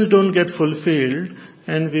conditions don't get fulfilled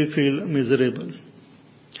and we feel miserable.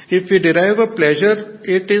 If we derive a pleasure,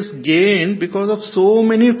 it is gained because of so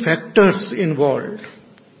many factors involved.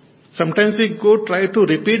 Sometimes we go try to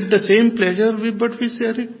repeat the same pleasure, but we say,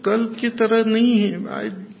 "Arey, kal ki tarah nahi hai. I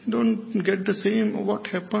don't get the same. What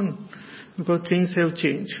happened?" Because things have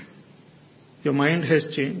changed. Your mind has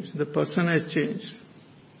changed. The person has changed.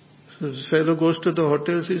 So this fellow goes to the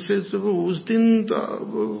hotels. He says, "Us din,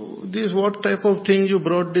 this what type of thing you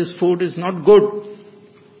brought? This food is not good.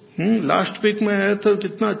 Last week मैं आया था,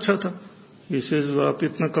 कितना अच्छा था." He says, "आप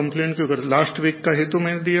इतना complain क्यों करते? Last week का ही तो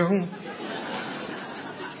मैं दिया हूँ."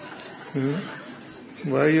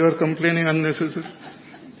 Why you are complaining unnecessarily?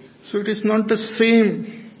 So it is not the same.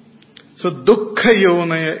 So dukkha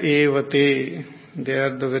yonaya evate, they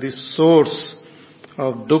are the very source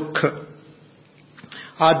of dukkha.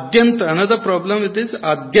 Adyanta, another problem with this,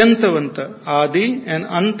 adyantavanta, adi and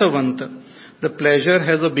antavanta. The pleasure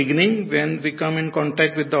has a beginning. When we come in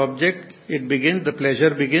contact with the object, it begins, the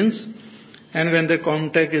pleasure begins. And when the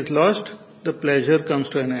contact is lost, the pleasure comes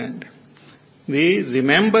to an end. We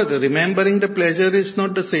remember, remembering the pleasure is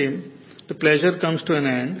not the same. The pleasure comes to an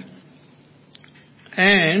end.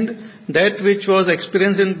 And that which was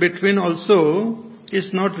experienced in between also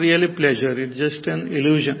is not really pleasure, it's just an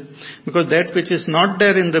illusion. Because that which is not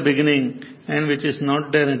there in the beginning and which is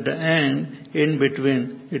not there at the end, in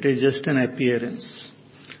between, it is just an appearance.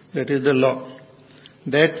 That is the law.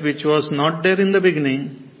 That which was not there in the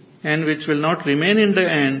beginning and which will not remain in the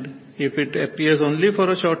end, if it appears only for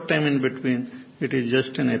a short time in between, it is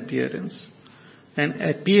just an appearance. And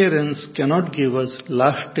appearance cannot give us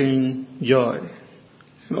lasting joy.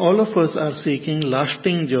 All of us are seeking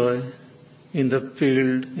lasting joy in the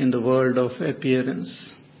field, in the world of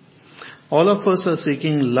appearance. All of us are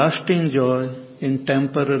seeking lasting joy in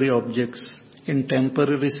temporary objects, in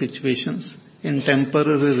temporary situations, in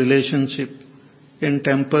temporary relationship, in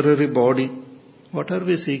temporary body. What are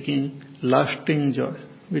we seeking? Lasting joy,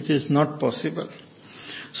 which is not possible.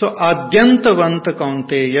 So, Adyantavanta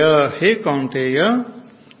Kaunteya, hey Kaunteya,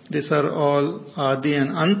 these are all Adi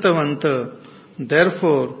and Antavanta.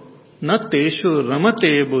 Therefore, na teshu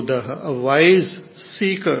ramate buddha, a wise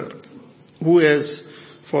seeker who has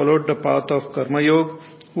followed the path of Karma Yoga,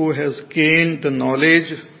 who has gained the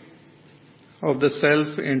knowledge of the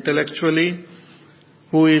self intellectually,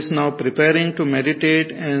 who is now preparing to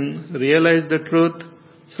meditate and realize the truth,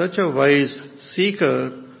 such a wise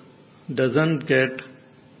seeker doesn't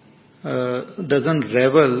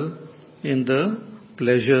revel in the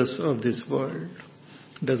pleasures of this world.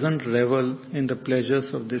 Doesn't revel in the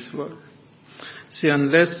pleasures of this world. See,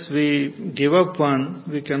 unless we give up one,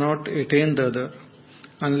 we cannot attain the other.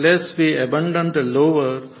 Unless we abandon the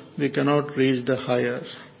lower, we cannot reach the higher.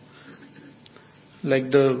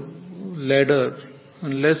 Like the ladder,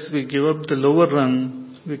 unless we give up the lower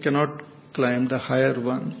rung, we cannot climb the higher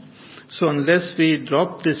one. So unless we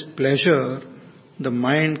drop this pleasure, the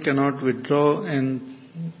mind cannot withdraw and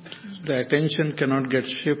the attention cannot get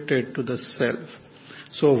shifted to the self.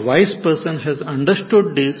 So a wise person has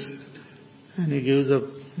understood this and he gives up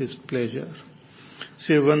his pleasure.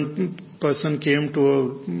 See, one person came to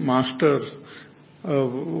a master, a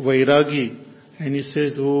Vairagi, and he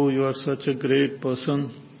says, "Oh, you are such a great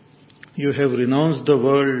person. You have renounced the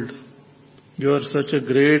world. You are such a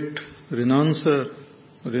great renouncer.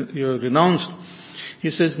 You have renounced."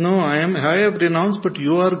 He says, "No, I have renounced, but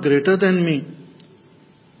you are greater than me."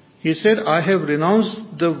 He said, "I have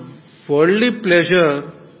renounced the worldly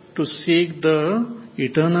pleasure to seek the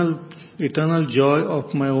eternal joy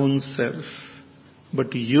of my own self.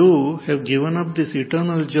 But you have given up this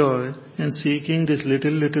eternal joy and seeking this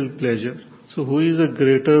little pleasure. So who is a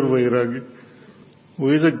greater Vairagi? Who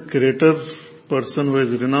is a greater person who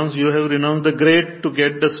has renounced? You have renounced the great to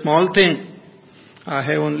get the small thing. I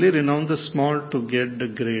have only renounced the small to get the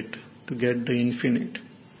great, to get the infinite."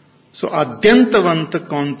 So, Adyantavanta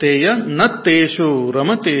Kaunteya na teshu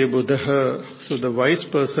ramate buddha. So the wise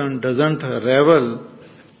person doesn't revel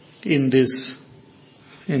in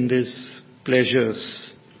these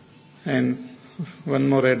pleasures. And one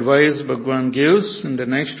more advice Bhagavan gives in the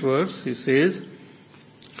next verse. He says,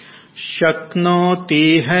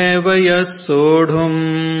 Shaknoti havaya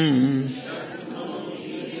sodhum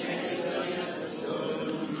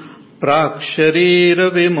praksharira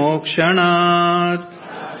vimokshanat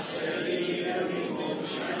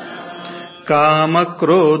Kama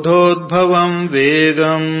krodhodbhavam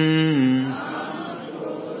vegam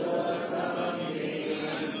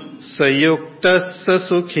sayuktasya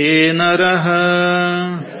sukhe naraha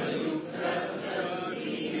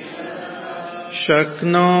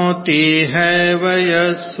shaknoti havaya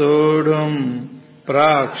sodhum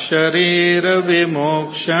praksharira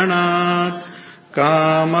vimokshanat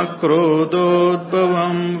kama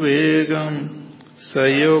krodhodbhavam vegam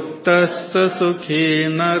sayuktasya sukhe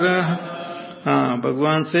naraha.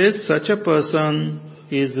 Bhagavan says such a person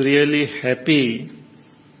is really happy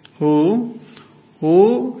who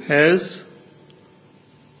has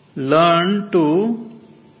learned to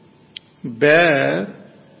bear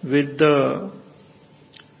with the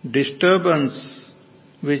disturbance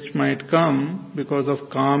which might come because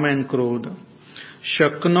of Kama and Krodha.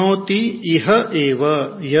 Shaknoti iha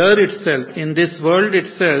eva, here itself, in this world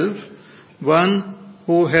itself, one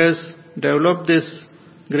who has developed this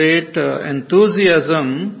great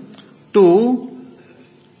enthusiasm to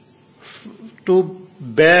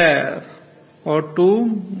bear or to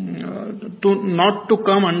not to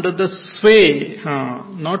come under the sway,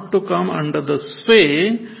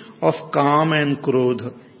 of Kama and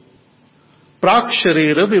Krodha.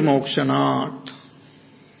 Praksharira vimokshanat,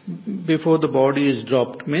 before the body is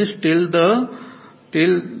dropped, means till the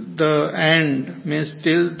end, means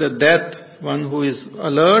till the death one who is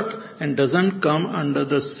alert and doesn't come under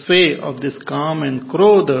the sway of this Kam and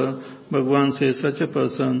Krodha, Bhagavan says such a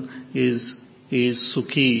person is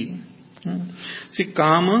Sukhi. See,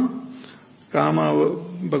 Kama,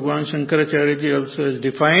 Bhagavan Shankaracharya ji also has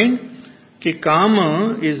defined, ki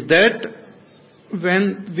Kama is that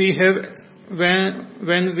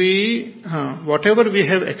whatever we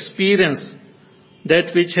have experienced,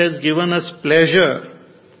 that which has given us pleasure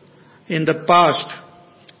in the past,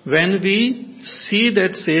 when we see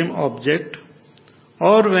that same object,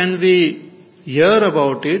 or when we hear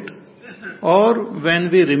about it, or when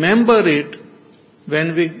we remember it,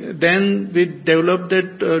 then we develop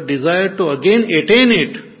that desire to again attain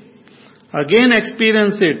it, again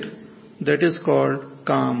experience it. That is called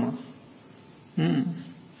Kama.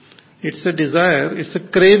 It's a desire, it's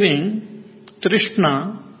a craving,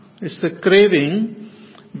 Trishna, it's a craving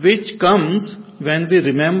which comes when we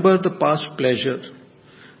remember the past pleasure,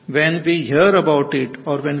 when we hear about it,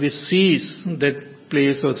 or when we see that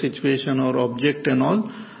place or situation or object and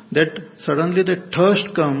all, that suddenly the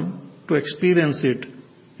thirst comes to experience it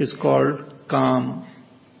is called Kama.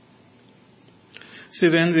 See,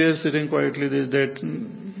 when we are sitting quietly, that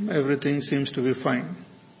everything seems to be fine.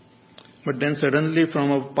 But then suddenly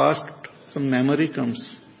from our past, some memory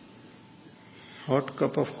comes. Hot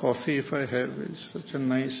cup of coffee if I have, it's such a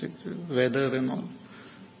nice weather and all.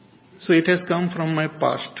 So it has come from my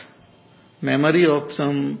past. Memory of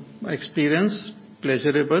some experience,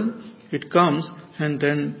 pleasurable, it comes and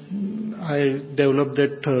then I develop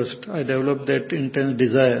that thirst, I develop that intense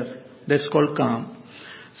desire. That's called Kama.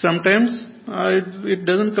 Sometimes it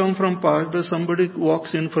doesn't come from past, but somebody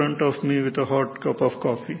walks in front of me with a hot cup of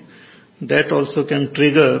coffee. That also can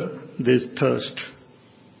trigger this thirst.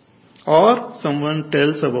 Or someone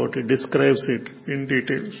tells about it, describes it in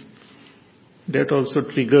detail. That also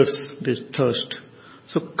triggers this thirst.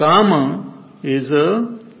 So Kama is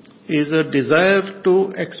a desire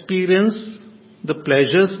to experience the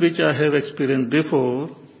pleasures which I have experienced before,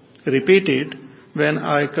 repeat it when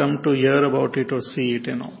I come to hear about it or see it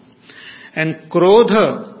and all. And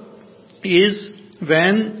Krodha is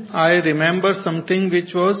when I remember something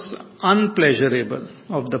which was unpleasurable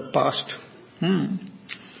of the past.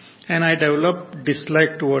 And I develop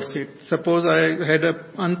dislike towards it. Suppose I had an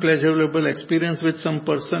unpleasurable experience with some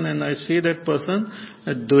person and I see that person,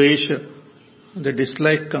 a dvesha, the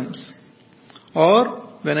dislike comes. Or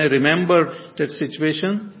when I remember that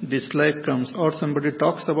situation, dislike comes. Or somebody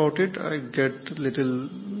talks about it, I get little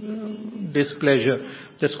displeasure.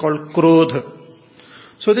 That's called Krodha.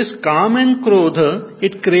 So this Kama and Krodha,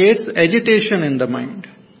 it creates agitation in the mind.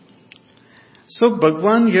 So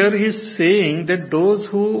Bhagavan here is saying that those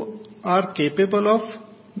who are capable of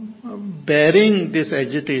bearing this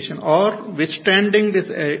agitation or withstanding this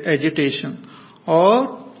agitation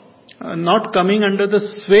or not coming under the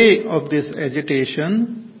sway of this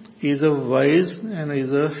agitation is a wise and is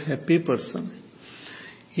a happy person.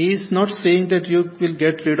 He is not saying that you will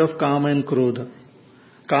get rid of Kama and Krodha.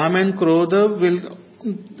 Kama and Krodha will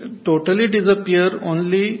totally disappear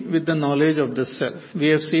only with the knowledge of the self. We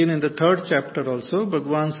have seen in the 3rd chapter also,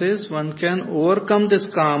 Bhagavan says one can overcome this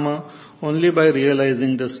Kama only by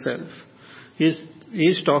realizing the self. He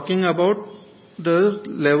is talking about the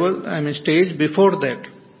level, stage before that.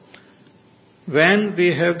 When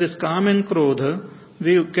we have this Kama and Krodha,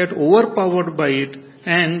 we get overpowered by it,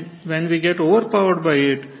 and when we get overpowered by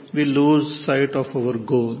it, we lose sight of our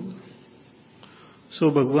goal. So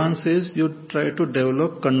Bhagavan says you try to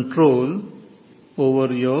develop control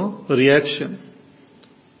over your reaction.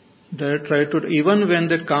 Even when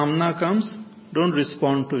that kamna comes, don't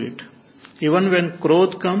respond to it. Even when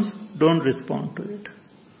krodh comes, don't respond to it.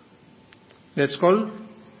 That's called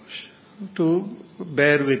to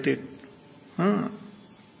bear with it.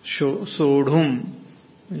 Sodhum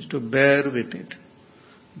is to bear with it.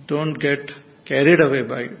 Don't get carried away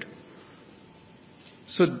by it.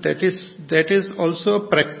 So that is also a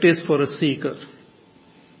practice for a seeker.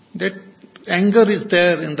 That anger is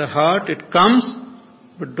there in the heart, it comes,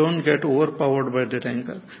 but don't get overpowered by that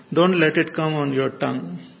anger. Don't let it come on your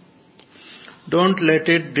tongue. Don't let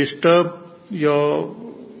it disturb your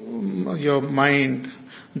mind.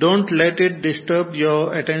 Don't let it disturb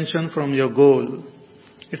your attention from your goal.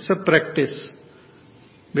 It's a practice.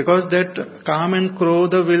 Because that Kama and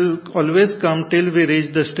Krodha will always come till we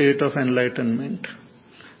reach the state of enlightenment.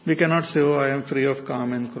 We cannot say, I am free of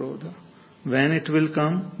Kama and Krodha. When it will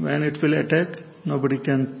come, when it will attack, nobody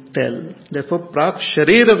can tell. Therefore, Prak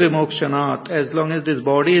Sharira Vimokshanat, as long as this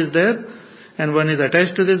body is there, and one is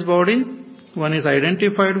attached to this body, one is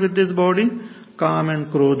identified with this body, Kama and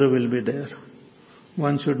Krodha will be there.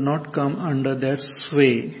 One should not come under that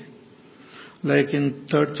sway. Like in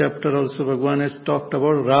third chapter also Bhagavan has talked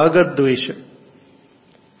about ragadvesha.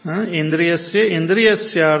 Indriyasya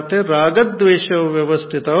indriyasyarthe ragadvesha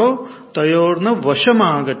vyavastitau tayorna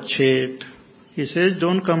vashamagachet. He says,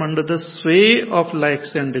 don't come under the sway of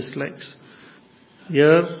likes and dislikes.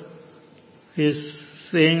 Here he is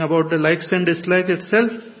saying about the likes and dislikes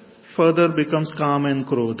itself further becomes kama and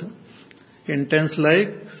krodha. Intense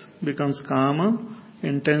likes becomes kama,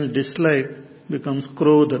 intense dislike becomes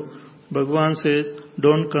krodha. Bhagavan says,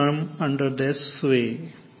 don't come under their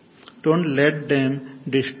sway. Don't let them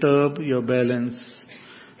disturb your balance.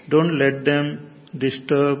 Don't let them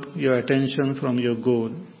disturb your attention from your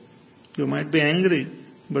goal. You might be angry,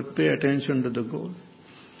 but pay attention to the goal.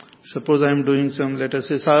 Suppose I am doing some, let us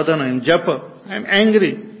say, sadhana and japa. I am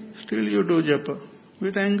angry. Still you do japa.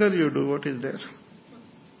 With anger you do. What is there?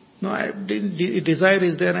 No, desire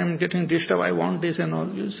is there. I am getting disturbed. I want this and all.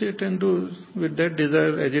 You sit and do. With that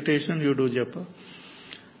desire, agitation, you do japa.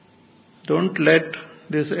 Don't let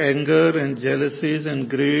this anger and jealousies and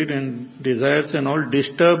greed and desires and all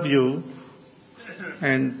disturb you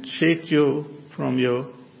and shake you from your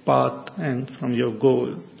path and from your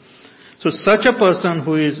goal. So such a person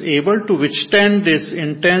who is able to withstand this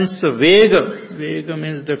intense vega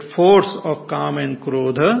means that force of kama and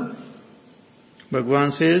krodha,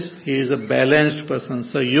 Bhagavan says he is a balanced person,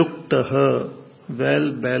 sayuktaha,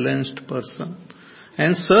 well-balanced person.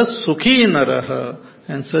 And sa sukhi naraha,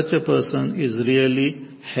 and such a person is really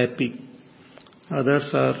happy.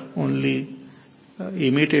 Others are only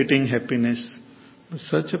imitating happiness, but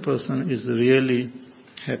such a person is really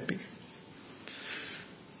happy.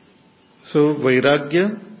 So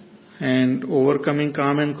vairagya and overcoming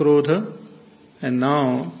kama and krodha. And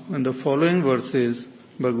now in the following verses,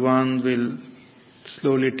 Bhagavan will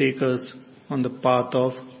slowly take us on the path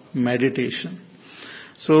of meditation.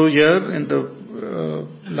 So here in the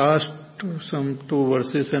last some 2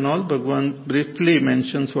 verses and all, Bhagavan briefly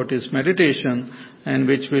mentions what is meditation and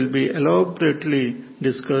which will be elaborately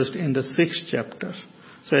discussed in the 6th chapter.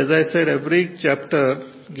 So as I said, every chapter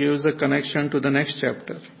gives a connection to the next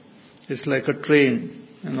chapter. It's like a train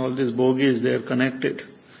and all these bogies, they are connected.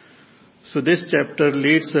 So this chapter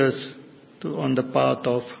leads us on the path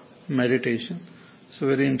of meditation. So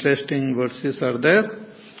very interesting verses are there.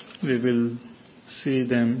 We will see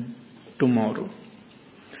them tomorrow.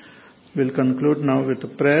 We'll conclude now with a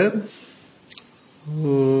prayer.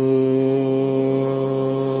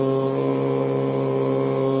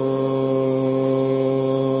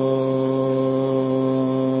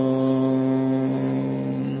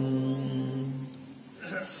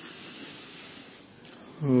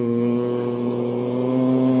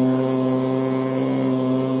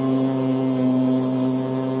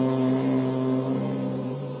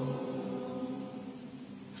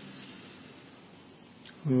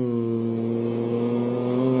 Om